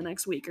Instagram in the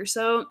next week or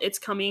so. It's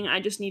coming. I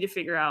just need to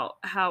figure out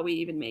how we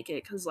even make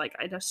it because like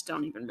I just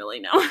don't even really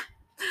know.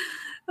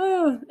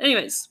 Oh,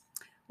 anyways,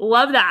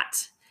 love that.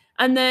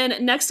 And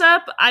then next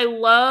up, I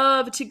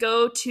love to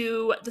go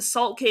to the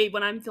Salt Cave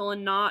when I'm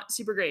feeling not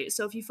super great.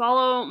 So if you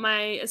follow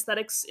my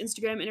aesthetics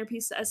Instagram, Inner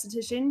Peace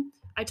Esthetician,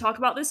 I talk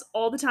about this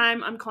all the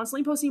time. I'm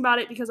constantly posting about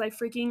it because I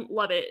freaking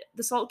love it.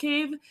 The Salt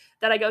Cave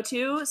that I go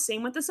to,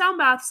 same with the sound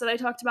baths that I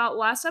talked about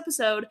last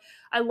episode.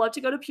 I love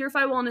to go to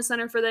Purify Wellness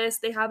Center for this.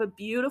 They have a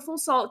beautiful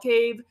salt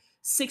cave,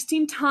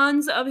 16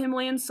 tons of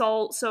Himalayan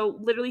salt. So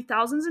literally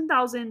thousands and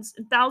thousands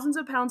and thousands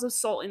of pounds of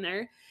salt in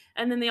there.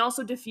 And then they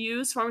also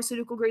diffuse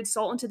pharmaceutical grade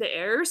salt into the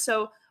air.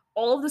 So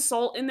all of the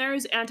salt in there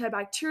is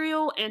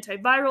antibacterial,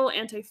 antiviral,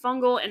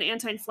 antifungal, and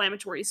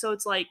anti-inflammatory. So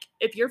it's like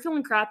if you're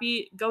feeling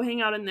crappy, go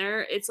hang out in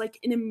there. It's like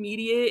an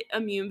immediate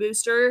immune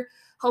booster.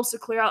 Helps to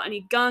clear out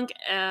any gunk.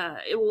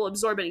 It will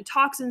absorb any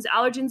toxins,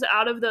 allergens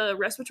out of the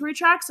respiratory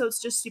tract. So it's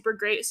just super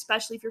great,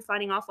 especially if you're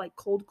fighting off like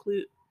cold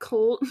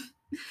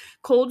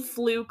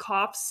flu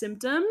cough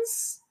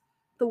symptoms.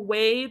 The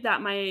way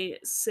that my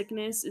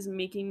sickness is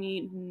making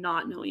me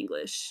not know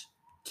English.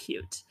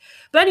 Cute.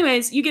 But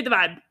anyways, you get the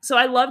vibe. So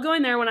I love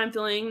going there when I'm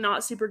feeling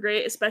not super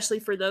great, especially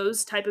for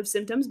those type of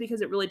symptoms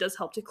because it really does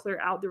help to clear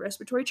out the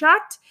respiratory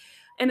tract.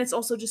 And it's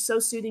also just so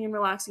soothing and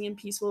relaxing and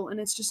peaceful, and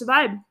it's just a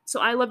vibe.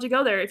 So I love to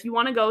go there. If you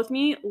want to go with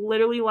me,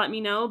 literally let me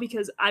know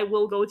because I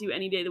will go with you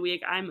any day of the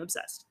week. I'm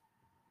obsessed.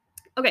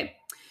 Okay,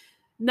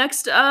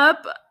 next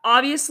up,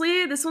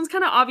 obviously, this one's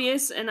kind of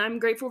obvious, and I'm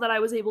grateful that I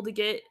was able to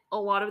get a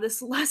lot of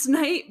this last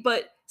night,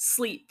 but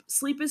sleep.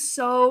 Sleep is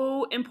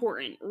so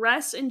important.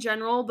 Rest in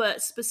general,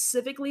 but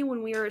specifically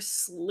when we are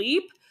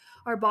asleep,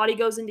 our body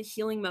goes into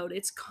healing mode.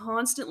 It's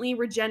constantly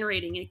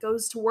regenerating. It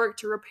goes to work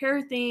to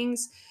repair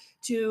things,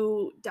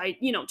 to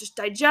just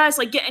digest,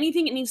 like get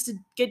anything it needs to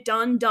get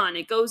done.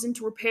 It goes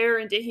into repair,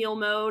 into heal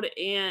mode,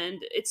 and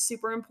it's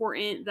super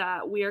important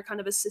that we are kind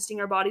of assisting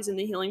our bodies in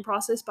the healing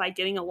process by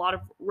getting a lot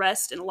of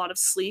rest and a lot of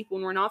sleep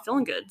when we're not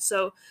feeling good.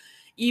 So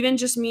even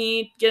just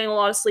me getting a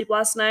lot of sleep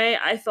last night,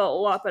 I felt a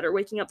lot better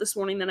waking up this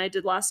morning than I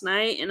did last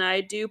night, and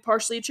I do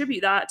partially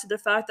attribute that to the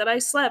fact that I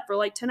slept for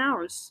like 10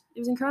 hours. It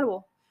was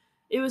incredible.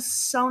 It was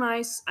so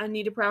nice. I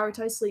need to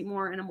prioritize sleep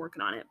more, and I'm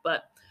working on it,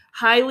 but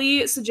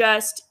highly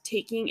suggest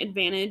taking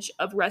advantage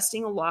of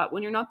resting a lot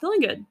when you're not feeling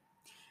good.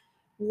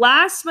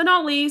 Last but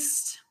not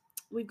least,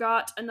 we've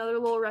got another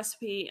little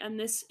recipe, and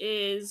this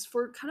is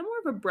for kind of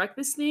more of a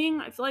breakfast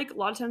thing. I feel like a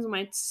lot of times when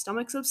my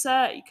stomach's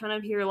upset, you kind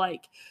of hear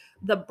like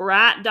the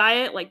brat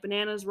diet, like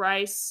bananas,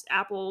 rice,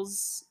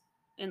 apples,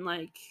 and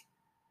like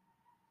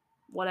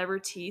whatever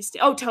tea.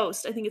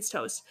 Toast. I think it's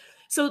toast.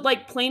 So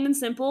like plain and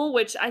simple,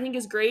 which I think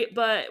is great.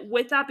 But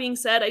with that being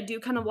said, I do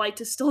kind of like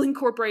to still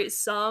incorporate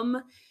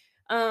some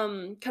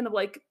kind of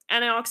like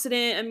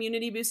antioxidant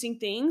immunity boosting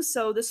things.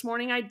 So this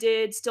morning I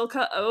did still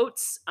cut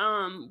oats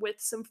with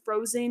some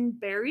frozen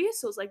berries.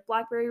 So it's like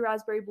blackberry,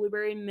 raspberry,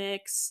 blueberry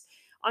mix.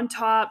 On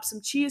top,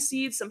 some chia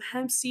seeds, some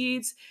hemp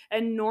seeds,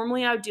 and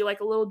normally I would do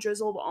like a little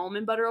drizzle of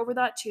almond butter over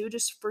that too,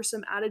 just for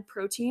some added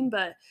protein.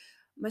 But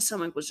my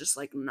stomach was just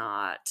like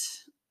not.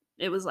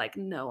 It was like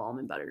no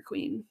almond butter,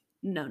 queen.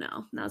 No.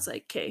 And I was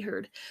like, okay,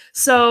 heard.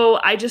 So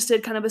I just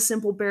did kind of a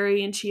simple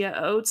berry and chia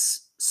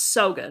oats.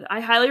 So good.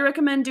 I highly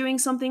recommend doing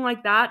something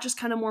like that, just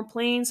kind of more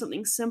plain,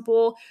 something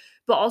simple,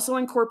 but also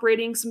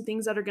incorporating some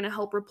things that are going to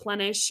help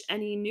replenish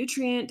any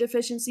nutrient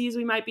deficiencies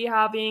we might be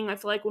having. I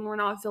feel like when we're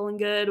not feeling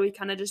good, we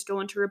kind of just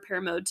go into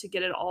repair mode to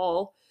get it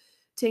all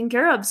taken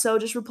care of. So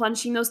just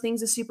replenishing those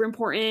things is super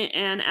important,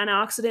 and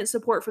antioxidant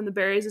support from the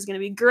berries is going to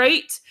be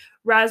great.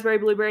 Raspberry,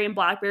 blueberry, and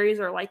blackberries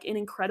are like an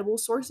incredible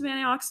source of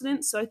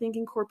antioxidants. So I think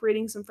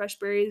incorporating some fresh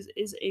berries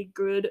is a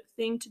good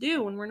thing to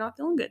do when we're not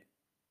feeling good.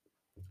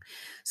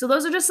 So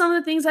those are just some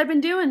of the things I've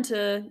been doing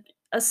to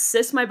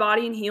assist my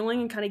body in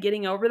healing and kind of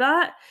getting over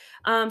that.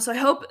 So I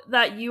hope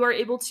that you are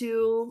able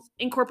to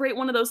incorporate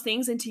one of those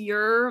things into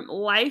your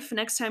life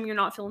next time you're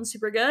not feeling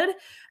super good.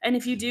 And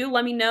if you do,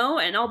 let me know,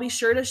 and I'll be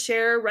sure to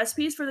share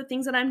recipes for the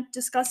things that I'm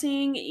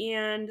discussing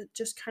and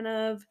just kind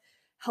of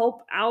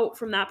help out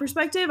from that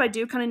perspective. I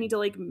do kind of need to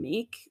like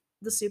make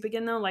the soup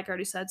again though, like I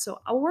already said. So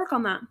I'll work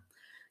on that.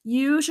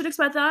 You should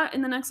expect that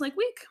in the next like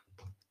week.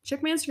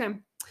 Check my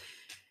Instagram.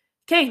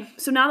 Okay,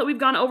 so now that we've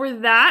gone over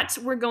that,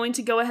 we're going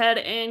to go ahead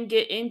and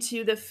get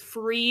into the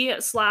free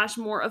slash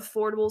more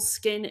affordable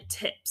skin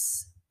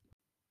tips.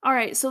 All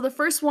right, so the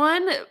first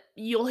one,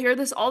 you'll hear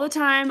this all the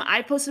time.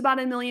 I've posted about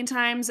it a million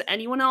times.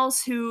 Anyone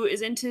else who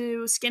is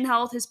into skin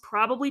health has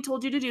probably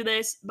told you to do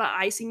this, but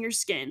icing your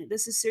skin.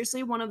 This is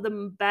seriously one of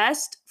the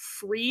best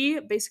free,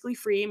 basically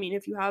free. I mean,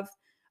 if you have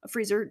a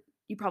freezer,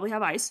 you probably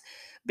have ice.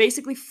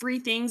 Basically, free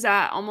things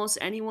that almost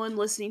anyone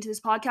listening to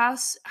this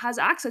podcast has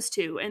access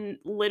to. And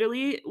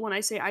literally, when I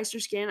say ice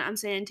your skin, I'm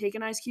saying take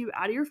an ice cube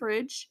out of your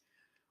fridge,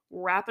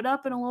 wrap it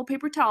up in a little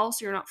paper towel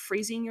so you're not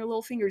freezing your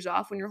little fingers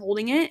off when you're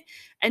holding it,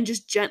 and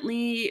just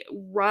gently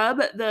rub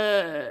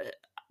the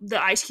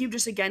ice cube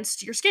just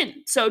against your skin.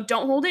 So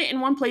don't hold it in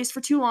one place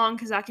for too long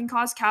because that can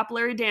cause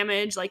capillary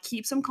damage. Like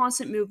keep some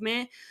constant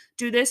movement.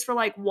 Do this for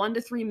like 1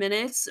 to 3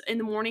 minutes in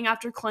the morning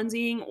after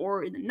cleansing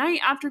or in the night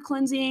after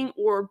cleansing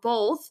or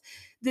both.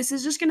 This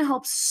is just going to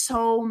help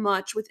so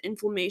much with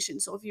inflammation.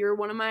 So if you're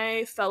one of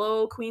my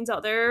fellow queens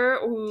out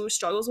there who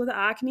struggles with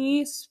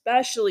acne,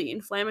 especially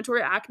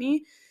inflammatory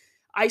acne,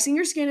 icing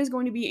your skin is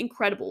going to be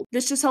incredible.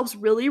 This just helps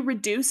really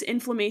reduce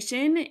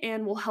inflammation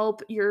and will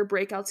help your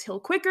breakouts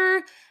heal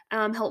quicker,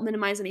 help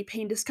minimize any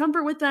pain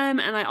discomfort with them.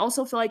 And I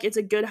also feel like it's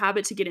a good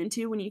habit to get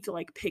into when you feel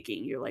like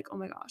picking. You're like, oh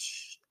my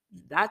gosh,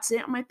 that's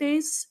it on my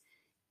face.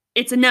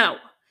 It's a no.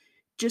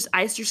 Just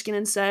ice your skin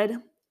instead.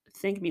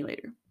 Thank me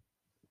later.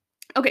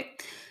 Okay,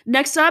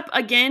 next up,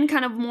 again,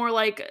 kind of more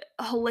like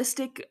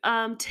holistic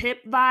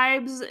tip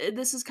vibes.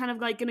 This is kind of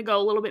like going to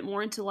go a little bit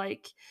more into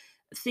like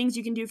things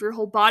you can do for your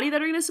whole body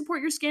that are going to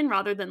support your skin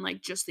rather than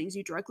like just things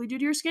you directly do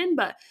to your skin.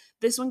 But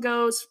this one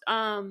goes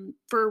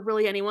for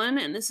really anyone,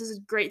 and this is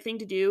a great thing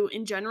to do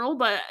in general,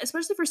 but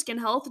especially for skin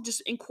health,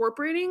 just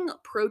incorporating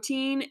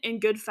protein and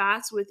good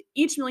fats with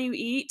each meal you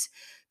eat.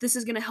 This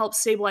is going to help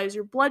stabilize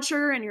your blood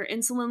sugar and your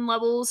insulin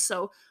levels.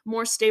 So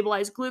more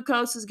stabilized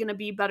glucose is going to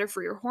be better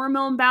for your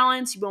hormone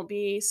balance. You won't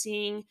be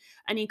seeing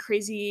any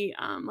crazy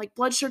like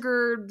blood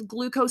sugar,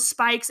 glucose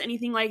spikes,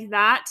 anything like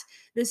that.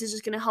 This is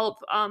just going to help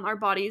our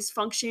bodies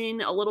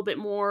function a little bit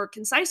more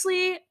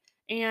concisely.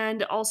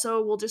 And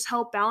also will just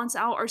help balance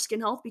out our skin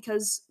health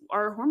because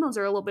our hormones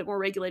are a little bit more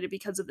regulated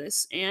because of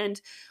this.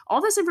 And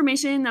all this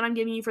information that I'm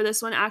giving you for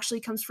this one actually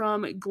comes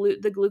from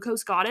the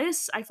Glucose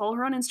Goddess. I follow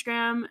her on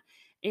Instagram,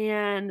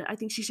 and I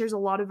think she shares a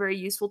lot of very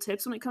useful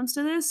tips when it comes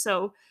to this.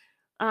 So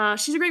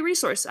she's a great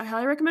resource. I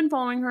highly recommend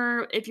following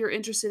her if you're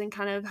interested in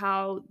kind of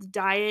how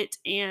diet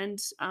and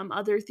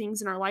other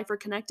things in our life are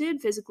connected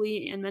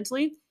physically and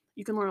mentally.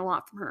 You can learn a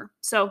lot from her.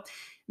 So,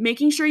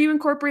 making sure you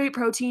incorporate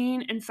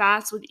protein and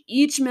fats with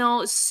each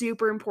meal is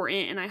super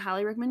important, and I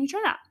highly recommend you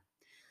try that.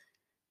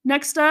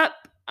 Next up,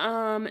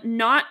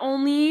 not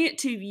only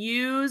to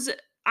use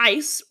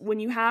ice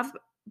when you have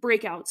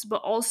breakouts,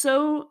 but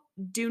also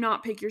do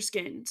not pick your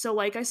skin. So,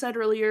 like I said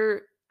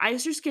earlier,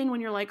 ice your skin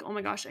when you're like, oh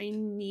my gosh, I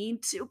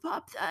need to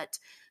pop that.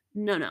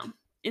 No, no.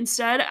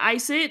 Instead,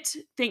 ice it,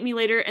 thank me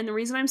later. And the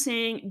reason I'm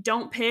saying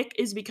don't pick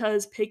is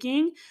because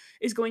picking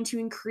is going to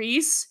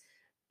increase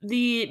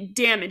the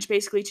damage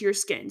basically to your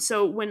skin.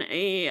 So, when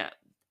a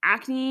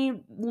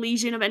acne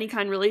lesion of any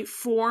kind really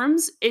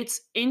forms,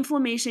 it's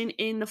inflammation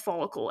in the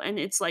follicle and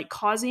it's like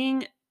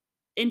causing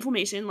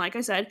inflammation, like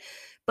I said.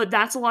 But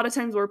that's a lot of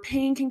times where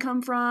pain can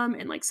come from,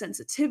 and like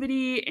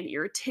sensitivity and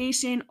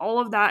irritation.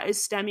 All of that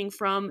is stemming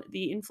from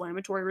the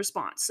inflammatory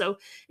response. So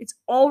it's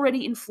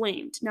already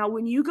inflamed. Now,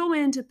 when you go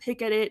in to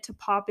pick at it, to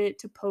pop it,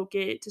 to poke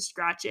it, to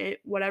scratch it,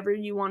 whatever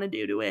you want to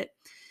do to it,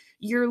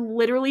 you're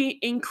literally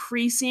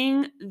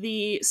increasing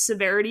the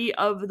severity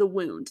of the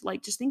wound.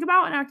 Like, just think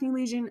about an acne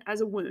lesion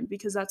as a wound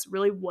because that's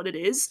really what it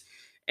is.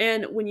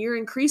 And when you're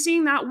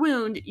increasing that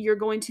wound, you're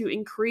going to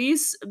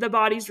increase the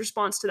body's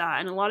response to that.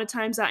 And a lot of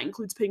times that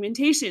includes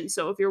pigmentation.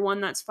 So if you're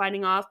one that's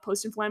fighting off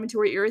post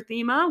inflammatory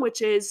erythema,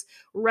 which is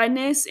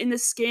redness in the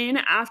skin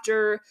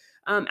after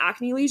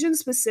acne lesions,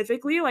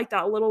 specifically, like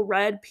that little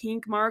red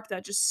pink mark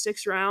that just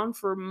sticks around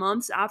for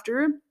months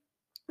after,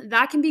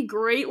 that can be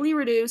greatly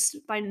reduced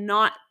by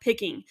not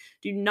picking.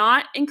 Do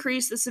not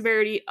increase the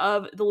severity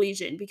of the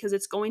lesion because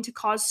it's going to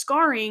cause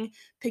scarring,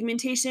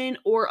 pigmentation,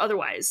 or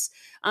otherwise.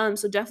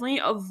 So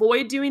definitely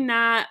avoid doing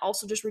that.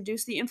 Also, just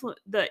reduce the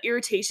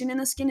irritation in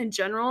the skin in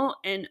general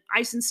and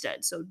ice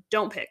instead. So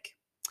don't pick.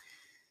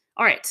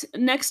 All right,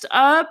 next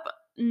up,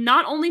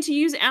 not only to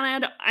use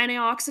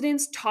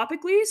antioxidants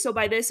topically. So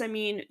by this I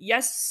mean,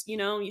 yes,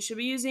 you should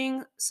be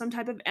using some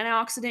type of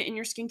antioxidant in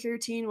your skincare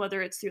routine,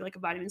 whether it's through like a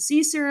vitamin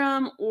C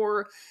serum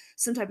or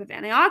some type of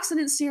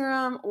antioxidant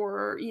serum,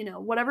 or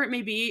whatever it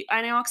may be.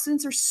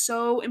 Antioxidants are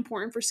so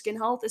important for skin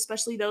health,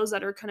 especially those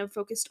that are kind of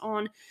focused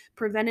on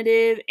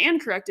preventative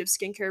and corrective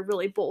skincare.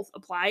 Really both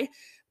apply.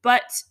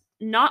 But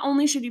not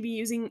only should you be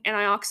using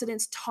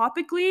antioxidants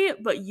topically,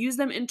 but use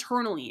them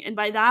internally. And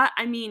by that,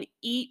 I mean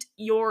eat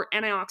your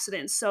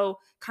antioxidants. So,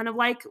 kind of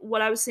like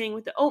what I was saying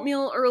with the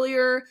oatmeal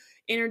earlier,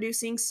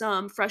 introducing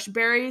some fresh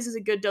berries is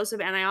a good dose of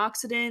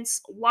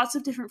antioxidants. Lots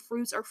of different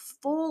fruits are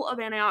full of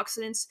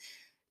antioxidants.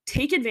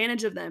 Take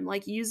advantage of them,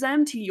 like use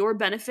them to your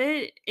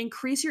benefit.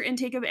 Increase your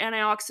intake of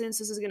antioxidants.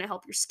 This is going to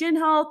help your skin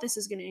health. This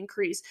is going to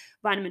increase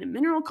vitamin and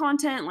mineral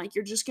content. Like,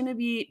 you're just going to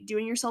be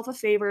doing yourself a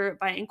favor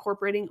by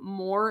incorporating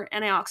more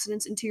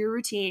antioxidants into your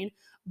routine,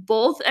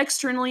 both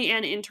externally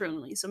and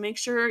internally. So make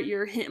sure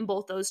you're hitting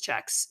both those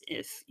checks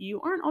if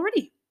you aren't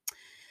already.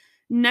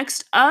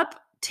 Next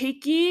up,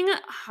 taking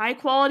high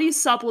quality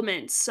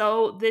supplements.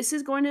 So, this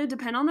is going to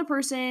depend on the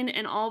person.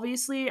 And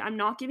obviously, I'm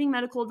not giving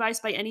medical advice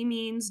by any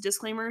means,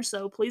 disclaimer.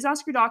 So, please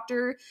ask your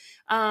doctor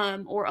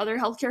or other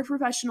healthcare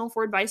professional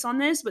for advice on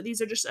this. But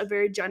these are just a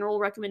very general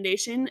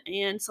recommendation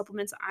and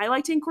supplements I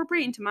like to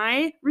incorporate into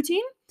my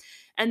routine.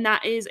 And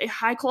that is a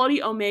high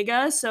quality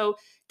omega. So,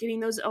 getting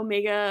those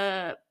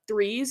omega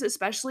 3s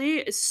especially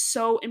is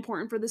so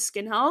important for the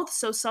skin health.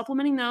 So,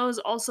 supplementing those,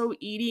 also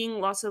eating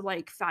lots of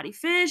like fatty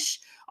fish,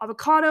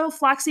 avocado,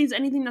 flax seeds,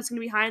 anything that's going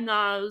to be high in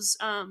those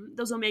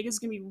omegas is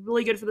going to be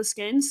really good for the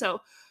skin. So,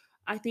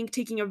 I think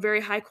taking a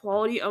very high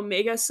quality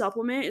omega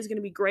supplement is going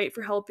to be great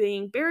for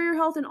helping barrier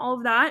health and all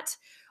of that.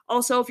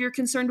 Also, if you're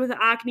concerned with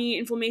acne,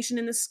 inflammation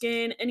in the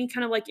skin, any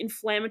kind of like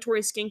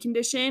inflammatory skin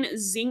condition,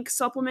 zinc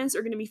supplements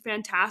are going to be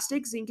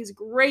fantastic. Zinc is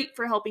great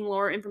for helping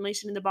lower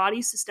inflammation in the body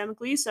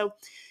systemically. So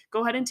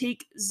go ahead and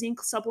take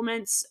zinc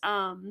supplements.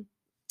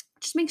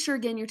 Just make sure,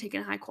 again, you're taking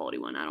a high quality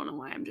one. I don't know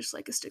why I'm just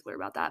like a stickler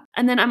about that.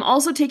 And then I'm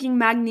also taking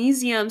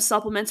magnesium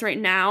supplements right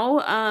now.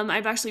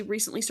 I've actually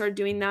recently started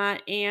doing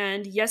that.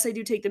 And yes, I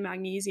do take the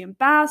magnesium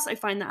baths. I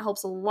find that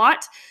helps a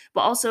lot. But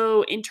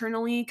also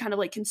internally, kind of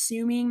like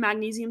consuming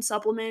magnesium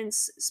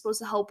supplements is supposed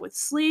to help with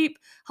sleep,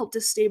 help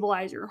to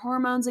stabilize your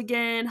hormones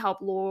again, help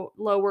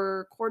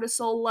lower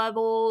cortisol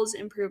levels,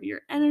 improve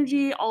your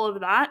energy, all of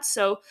that.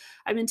 So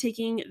I've been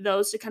taking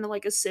those to kind of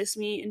like assist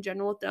me in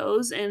general with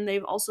those. And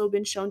they've also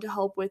been shown to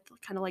help with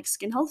kind of like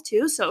skin health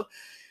too. So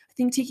I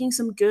think taking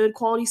some good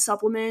quality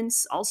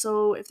supplements,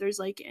 also if there's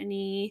like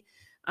anything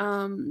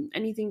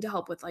to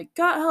help with like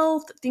gut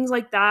health, things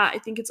like that, I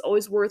think it's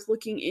always worth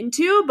looking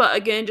into. But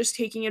again, just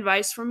taking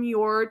advice from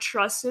your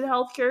trusted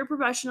healthcare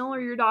professional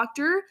or your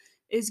doctor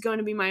is going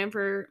to be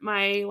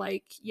my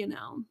like,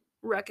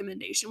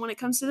 recommendation when it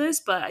comes to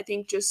this. But I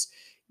think just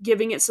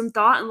giving it some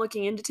thought and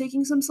looking into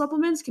taking some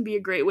supplements can be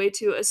a great way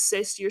to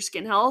assist your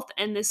skin health.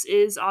 And this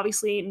is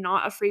obviously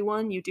not a free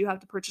one. You do have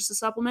to purchase the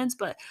supplements,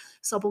 but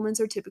supplements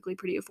are typically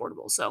pretty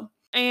affordable. So,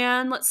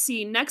 and let's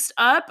see, next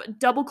up,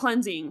 double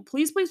cleansing.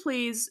 Please, please,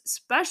 please,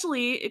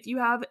 especially if you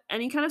have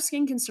any kind of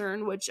skin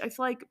concern, which I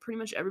feel like pretty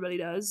much everybody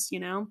does.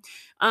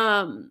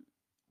 Um,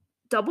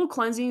 Double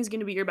cleansing is going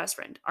to be your best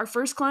friend. Our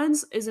first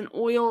cleanse is an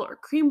oil or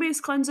cream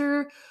based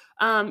cleanser,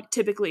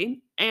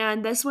 typically.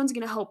 And this one's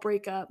going to help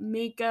break up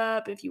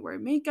makeup. If you wear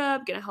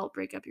makeup, going to help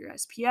break up your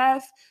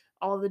SPF,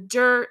 all the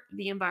dirt,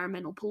 the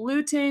environmental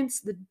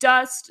pollutants, the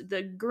dust,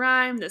 the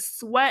grime, the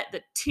sweat,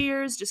 the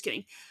tears. Just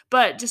kidding.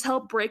 But just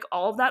help break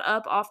all of that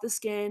up off the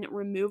skin,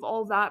 remove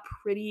all of that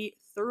pretty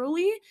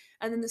thoroughly.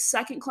 And then the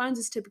second cleanse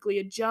is typically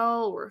a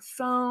gel or a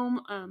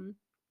foam.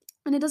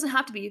 And it doesn't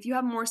have to be. If you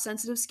have more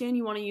sensitive skin,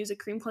 you want to use a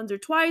cream cleanser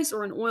twice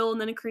or an oil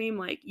and then a cream,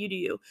 like you do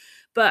you.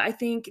 But I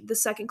think the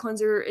second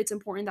cleanser, it's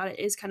important that it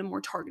is kind of more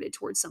targeted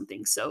towards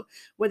something. So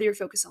whether you're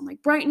focused on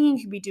like brightening,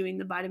 you could be doing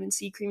the vitamin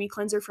C creamy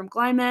cleanser from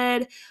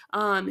Glymed.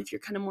 If you're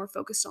kind of more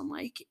focused on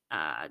like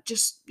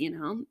just,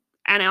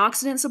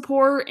 antioxidant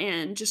support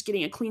and just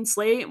getting a clean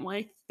slate,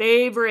 my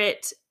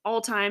favorite,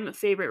 all-time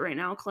favorite right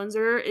now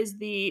cleanser is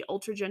the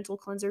Ultra Gentle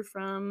cleanser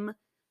from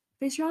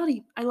Face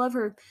Reality. I love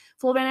her.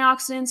 Full of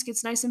antioxidants,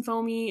 gets nice and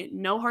foamy,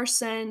 no harsh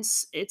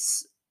scents.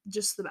 It's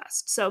just the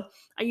best. So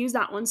I use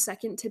that one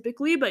second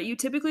typically, but you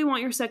typically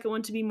want your second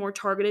one to be more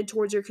targeted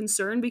towards your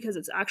concern because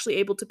it's actually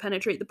able to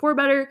penetrate the pore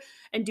better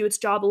and do its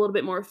job a little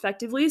bit more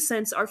effectively,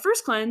 since our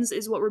first cleanse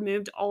is what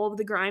removed all of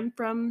the grime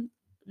from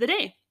the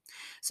day.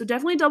 So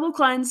definitely double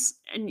cleanse,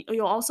 and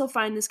you'll also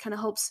find this kind of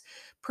helps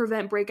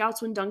prevent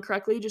breakouts when done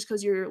correctly, just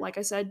because you're, like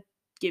I said,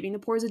 giving the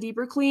pores a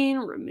deeper clean,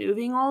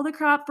 removing all the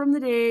crap from the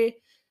day.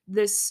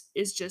 This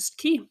is just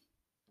key.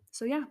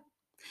 So yeah.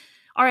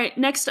 All right,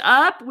 next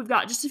up, we've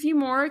got just a few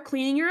more.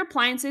 Cleaning your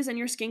appliances and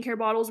your skincare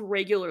bottles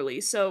regularly.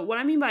 So what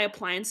I mean by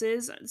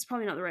appliances, it's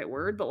probably not the right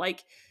word, but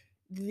like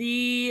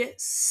the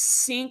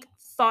sink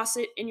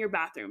faucet in your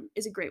bathroom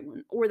is a great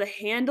one, or the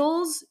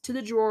handles to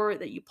the drawer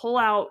that you pull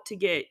out to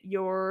get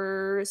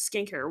your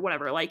skincare or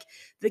whatever, like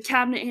the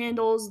cabinet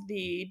handles,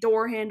 the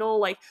door handle,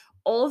 like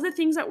all of the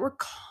things that we're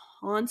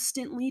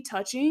constantly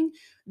touching,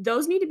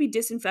 those need to be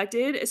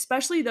disinfected,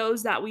 especially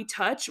those that we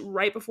touch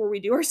right before we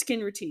do our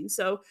skin routine.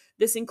 So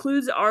this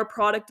includes our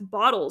product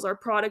bottles, our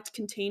product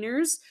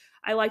containers.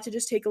 I like to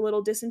just take a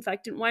little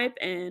disinfectant wipe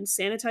and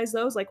sanitize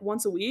those like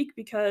once a week,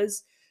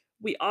 because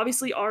we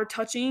obviously are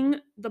touching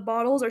the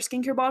bottles, our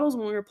skincare bottles,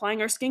 when we're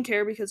applying our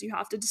skincare, because you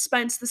have to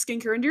dispense the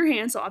skincare into your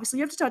hand. So obviously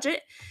you have to touch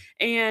it.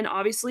 And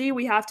obviously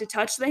we have to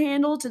touch the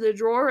handle to the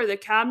drawer or the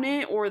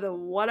cabinet or the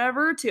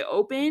whatever to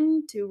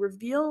open to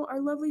reveal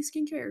our lovely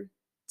skincare.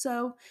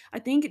 So I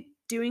think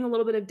doing a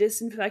little bit of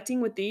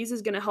disinfecting with these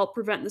is going to help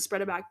prevent the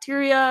spread of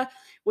bacteria,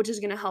 which is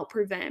going to help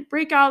prevent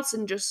breakouts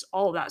and just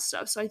all of that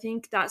stuff. So I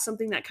think that's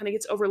something that kind of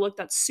gets overlooked.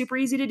 That's super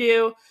easy to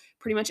do.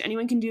 Pretty much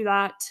anyone can do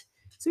that.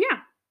 So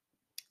yeah,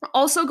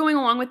 also, going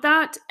along with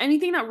that,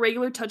 anything that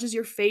regular touches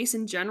your face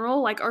in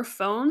general, like our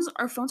phones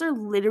are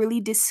literally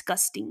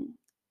disgusting.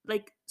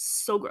 Like,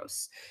 so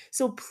gross.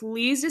 So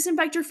please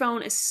disinfect your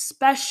phone,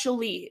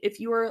 especially if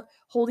you are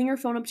holding your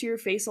phone up to your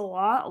face a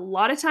lot. A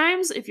lot of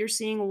times, if you're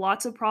seeing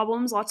lots of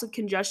problems, lots of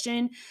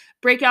congestion,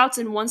 breakouts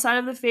in one side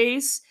of the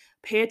face,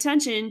 pay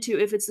attention to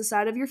if it's the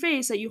side of your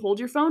face that you hold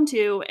your phone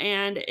to,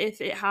 and if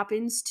it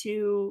happens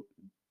to,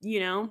 you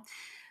know,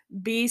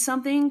 be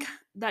something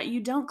that you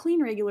don't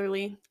clean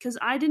regularly, because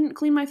I didn't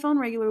clean my phone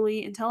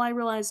regularly until I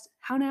realized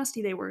how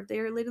nasty they were. They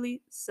are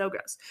literally so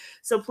gross.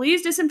 So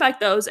please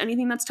disinfect those.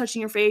 Anything that's touching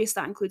your face,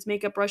 that includes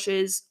makeup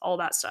brushes, all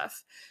that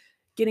stuff.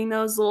 Getting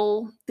those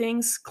little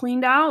things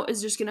cleaned out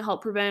is just going to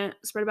help prevent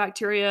spread of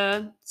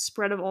bacteria,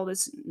 spread of all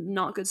this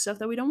not good stuff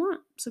that we don't want.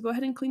 So go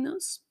ahead and clean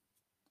those.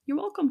 You're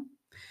welcome.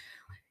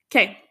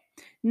 Okay.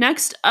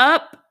 Next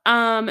up,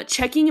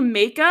 checking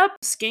makeup,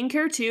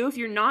 skincare too. If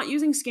you're not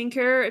using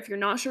skincare, if you're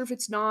not sure if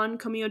it's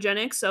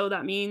non-comedogenic, so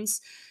that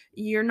means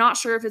you're not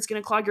sure if it's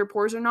going to clog your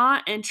pores or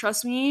not. And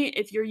trust me,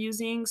 if you're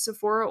using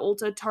Sephora,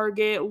 Ulta,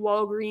 Target,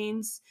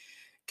 Walgreens,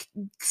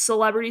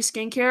 celebrity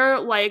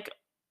skincare, like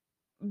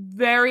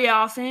very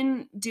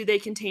often do they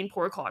contain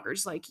pore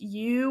cloggers. Like,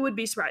 you would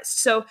be surprised.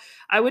 So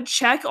I would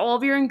check all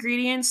of your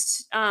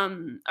ingredients,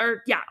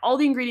 or yeah, all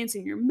the ingredients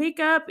in your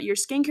makeup, your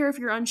skincare if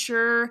you're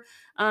unsure,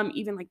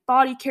 even like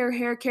body care,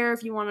 hair care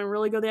if you want to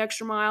really go the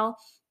extra mile.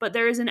 But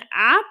there is an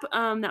app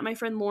that my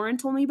friend Lauren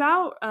told me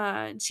about.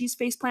 She's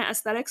Faceplant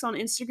Aesthetics on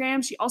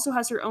Instagram. She also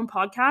has her own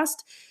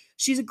podcast.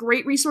 She's a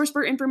great resource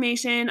for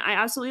information. I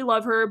absolutely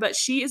love her, but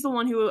she is the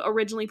one who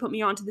originally put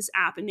me onto this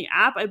app. And the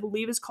app, I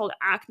believe, is called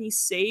Acne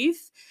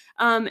Safe.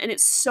 And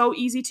it's so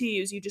easy to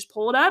use. You just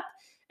pull it up,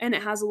 and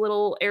it has a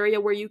little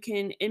area where you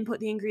can input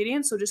the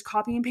ingredients. So just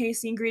copy and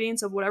paste the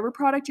ingredients of whatever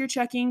product you're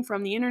checking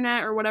from the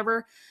internet or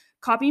whatever.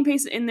 Copy and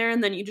paste it in there,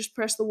 and then you just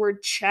press the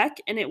word check,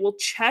 and it will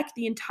check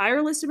the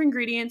entire list of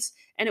ingredients,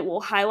 and it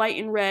will highlight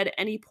in red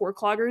any pore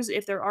cloggers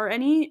if there are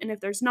any. And if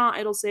there's not,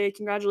 it'll say,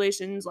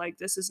 congratulations, like,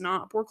 this is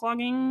not a pore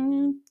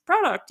clogging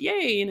product.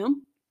 Yay.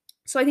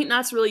 So I think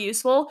that's really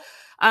useful.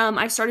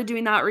 I've started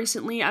doing that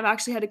recently. I've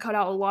actually had to cut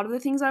out a lot of the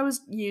things I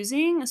was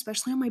using,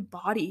 especially on my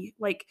body.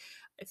 Like,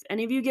 if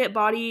any of you get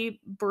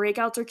body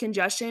breakouts or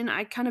congestion,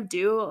 I kind of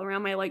do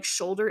around my like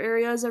shoulder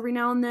areas every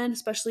now and then,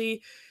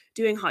 especially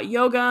doing hot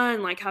yoga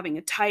and like having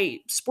a tight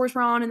sports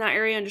bra on in that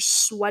area and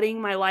just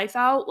sweating my life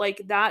out.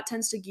 Like, that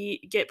tends to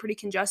get pretty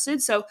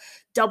congested. So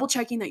double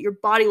checking that your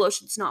body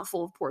lotion's not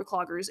full of pore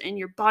cloggers, and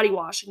your body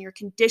wash and your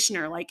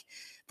conditioner. Like,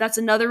 that's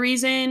another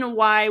reason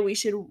why we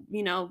should,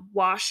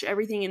 wash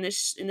everything in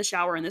the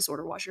shower in this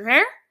order. Wash your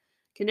hair,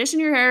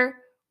 condition your hair,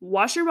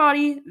 wash your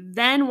body,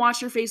 then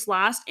wash your face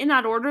last, in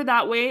that order.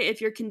 That way, if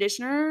your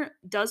conditioner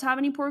does have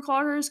any pore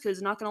cloggers,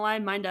 because not gonna lie,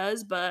 mine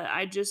does, but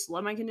I just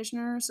love my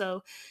conditioner,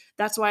 so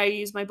that's why I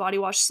use my body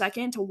wash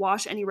second, to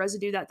wash any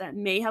residue that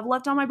may have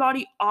left on my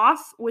body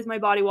off with my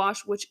body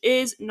wash, which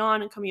is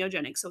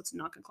non-comedogenic, so it's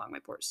not gonna clog my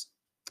pores.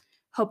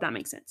 Hope that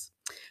makes sense.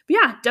 But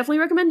yeah, definitely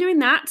recommend doing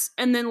that.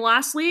 And then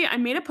lastly, I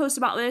made a post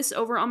about this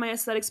over on my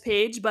aesthetics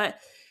page, but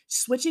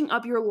switching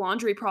up your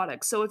laundry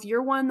products. So if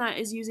you're one that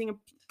is using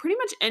pretty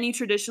much any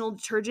traditional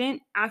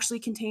detergent, actually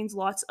contains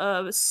lots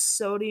of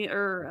sodium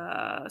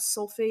or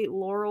sulfate,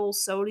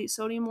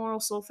 sodium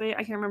lauryl sulfate.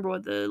 I can't remember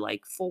what the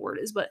like full word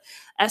is, but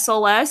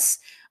SLS.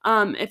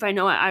 If I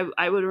know it,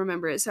 I would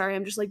remember it. Sorry,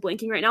 I'm just like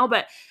blanking right now.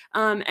 But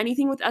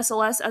anything with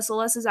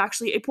SLS is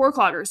actually a pore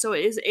clogger. So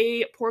it is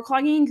a pore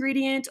clogging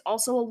ingredient.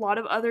 Also, a lot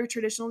of other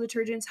traditional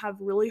detergents have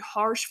really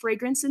harsh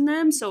fragrance in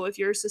them. So if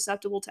you're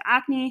susceptible to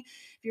acne,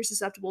 if you're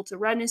susceptible to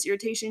redness,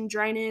 irritation,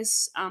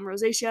 dryness,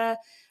 rosacea,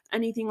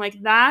 anything like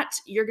that,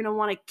 you're going to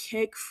want to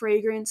kick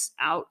fragrance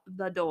out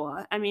the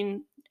door. I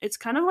mean, it's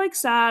kind of like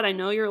sad. I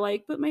know you're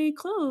like, but my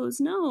clothes,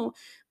 no.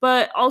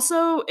 But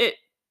also,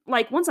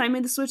 like, once I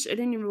made the switch, I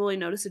didn't even really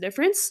notice a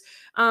difference.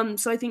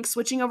 So I think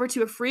switching over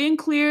to a free and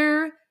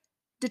clear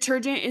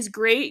detergent is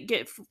great.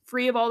 Get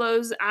free of all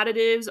those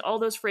additives, all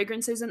those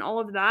fragrances, and all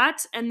of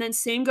that. And then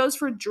same goes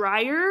for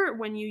dryer.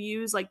 When you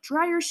use like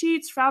dryer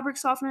sheets, fabric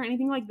softener,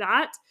 anything like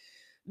that,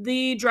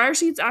 the dryer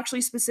sheets actually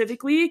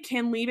specifically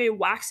can leave a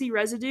waxy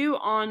residue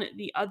on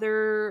the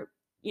other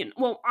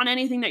on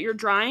anything that you're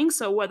drying.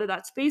 So whether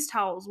that's face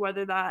towels,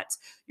 whether that's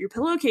your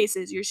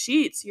pillowcases, your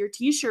sheets, your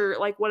t-shirt,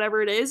 like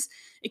whatever it is,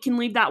 it can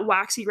leave that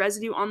waxy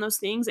residue on those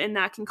things, and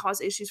that can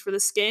cause issues for the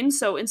skin.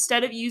 So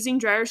instead of using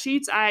dryer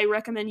sheets, I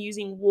recommend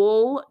using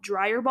wool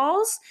dryer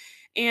balls,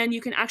 and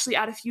you can actually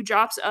add a few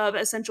drops of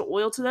essential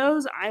oil to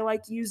those. I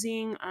like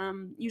using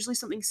usually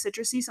something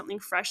citrusy, something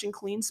fresh and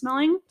clean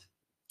smelling,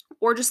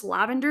 or just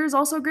lavender is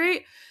also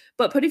great.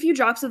 But put a few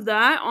drops of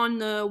that on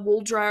the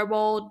wool dryer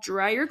ball,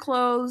 dry your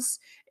clothes,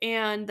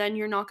 and then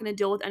you're not going to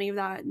deal with any of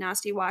that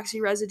nasty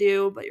waxy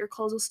residue, but your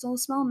clothes will still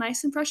smell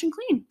nice and fresh and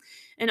clean.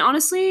 And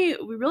honestly,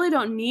 we really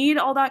don't need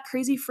all that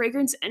crazy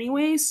fragrance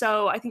anyway,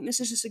 so I think this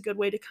is just a good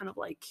way to kind of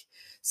like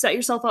set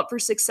yourself up for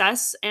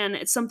success, and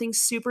it's something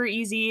super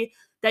easy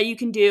that you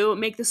can do.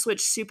 Make the switch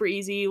super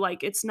easy.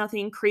 Like, it's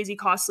nothing crazy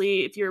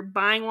costly. If you're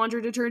buying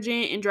laundry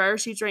detergent and dryer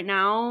sheets right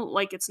now,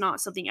 like, it's not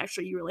something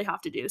extra you really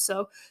have to do.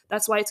 So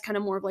that's why it's kind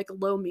of more of like a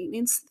low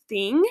maintenance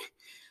thing.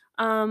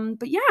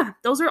 But yeah,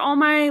 those are all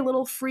my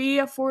little free,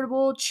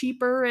 affordable,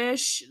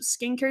 cheaper-ish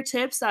skincare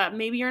tips that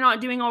maybe you're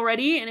not doing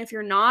already. And if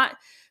you're not,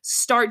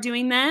 start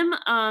doing them,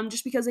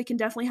 just because they can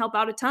definitely help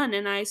out a ton.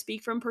 And I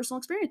speak from personal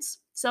experience.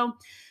 So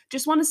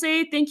just want to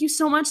say thank you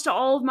so much to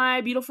all of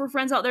my beautiful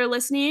friends out there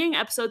listening.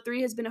 Episode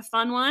 3 has been a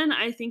fun one.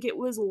 I think it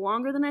was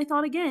longer than I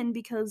thought, again,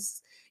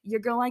 because your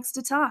girl likes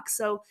to talk.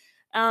 So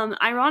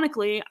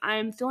ironically,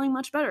 I'm feeling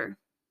much better.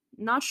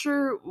 Not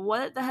sure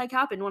what the heck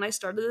happened when I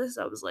started this.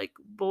 I was like,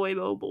 boy,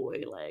 oh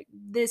boy, like,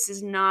 this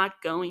is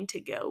not going to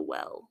go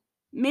well.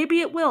 Maybe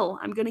it will.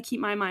 I'm going to keep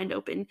my mind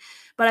open.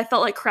 But I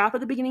felt like crap at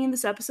the beginning of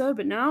this episode,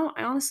 but now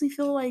I honestly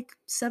feel like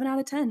 7 out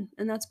of 10,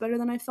 and that's better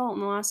than I felt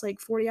in the last like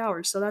 40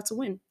 hours. So that's a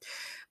win.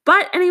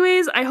 But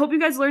anyways, I hope you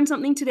guys learned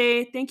something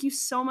today. Thank you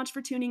so much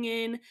for tuning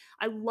in.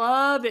 I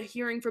love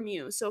hearing from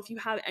you. So if you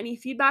have any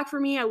feedback for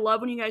me, I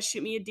love when you guys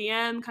shoot me a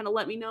DM, kind of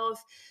let me know if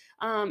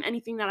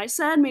anything that I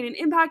said made an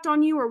impact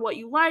on you, or what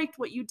you liked,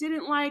 what you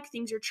didn't like,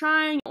 things you're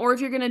trying, or if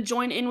you're going to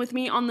join in with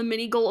me on the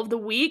mini goal of the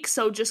week.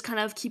 So just kind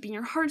of keeping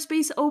your heart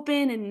space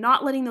open and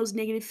not letting those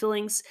negative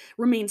feelings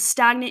remain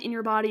stagnant in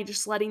your body,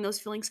 just letting those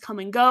feelings come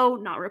and go,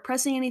 not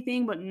repressing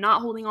anything, but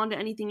not holding on to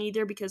anything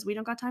either, because we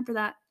don't got time for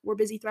that. We're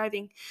busy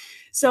thriving.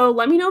 So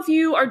let me know if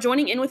you are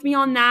joining in with me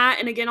on that.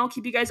 And again, I'll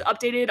keep you guys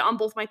updated on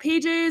both my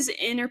pages,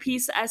 Inner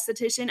Peace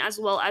Esthetician, as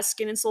well as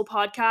Skin and Soul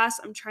Podcast.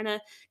 I'm trying to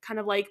kind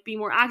of like be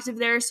more active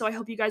there. So I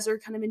hope you guys are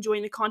kind of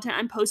enjoying the content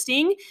I'm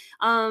posting.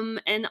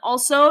 And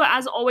also,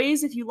 as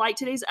always, if you like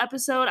today's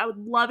episode, I would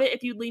love it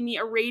if you'd leave me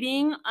a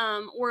rating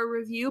or a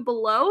review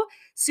below.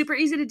 Super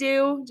easy to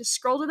do. Just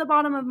scroll to the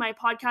bottom of my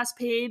podcast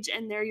page,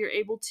 and there you're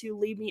able to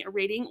leave me a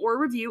rating or a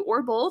review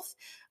or both.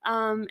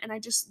 And I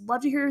just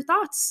love to hear your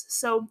thoughts.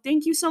 So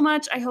thank you so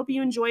much. I hope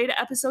you enjoyed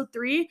episode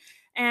 3,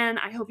 and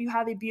I hope you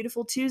have a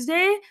beautiful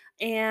Tuesday,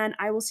 and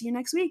I will see you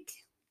next week.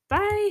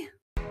 Bye.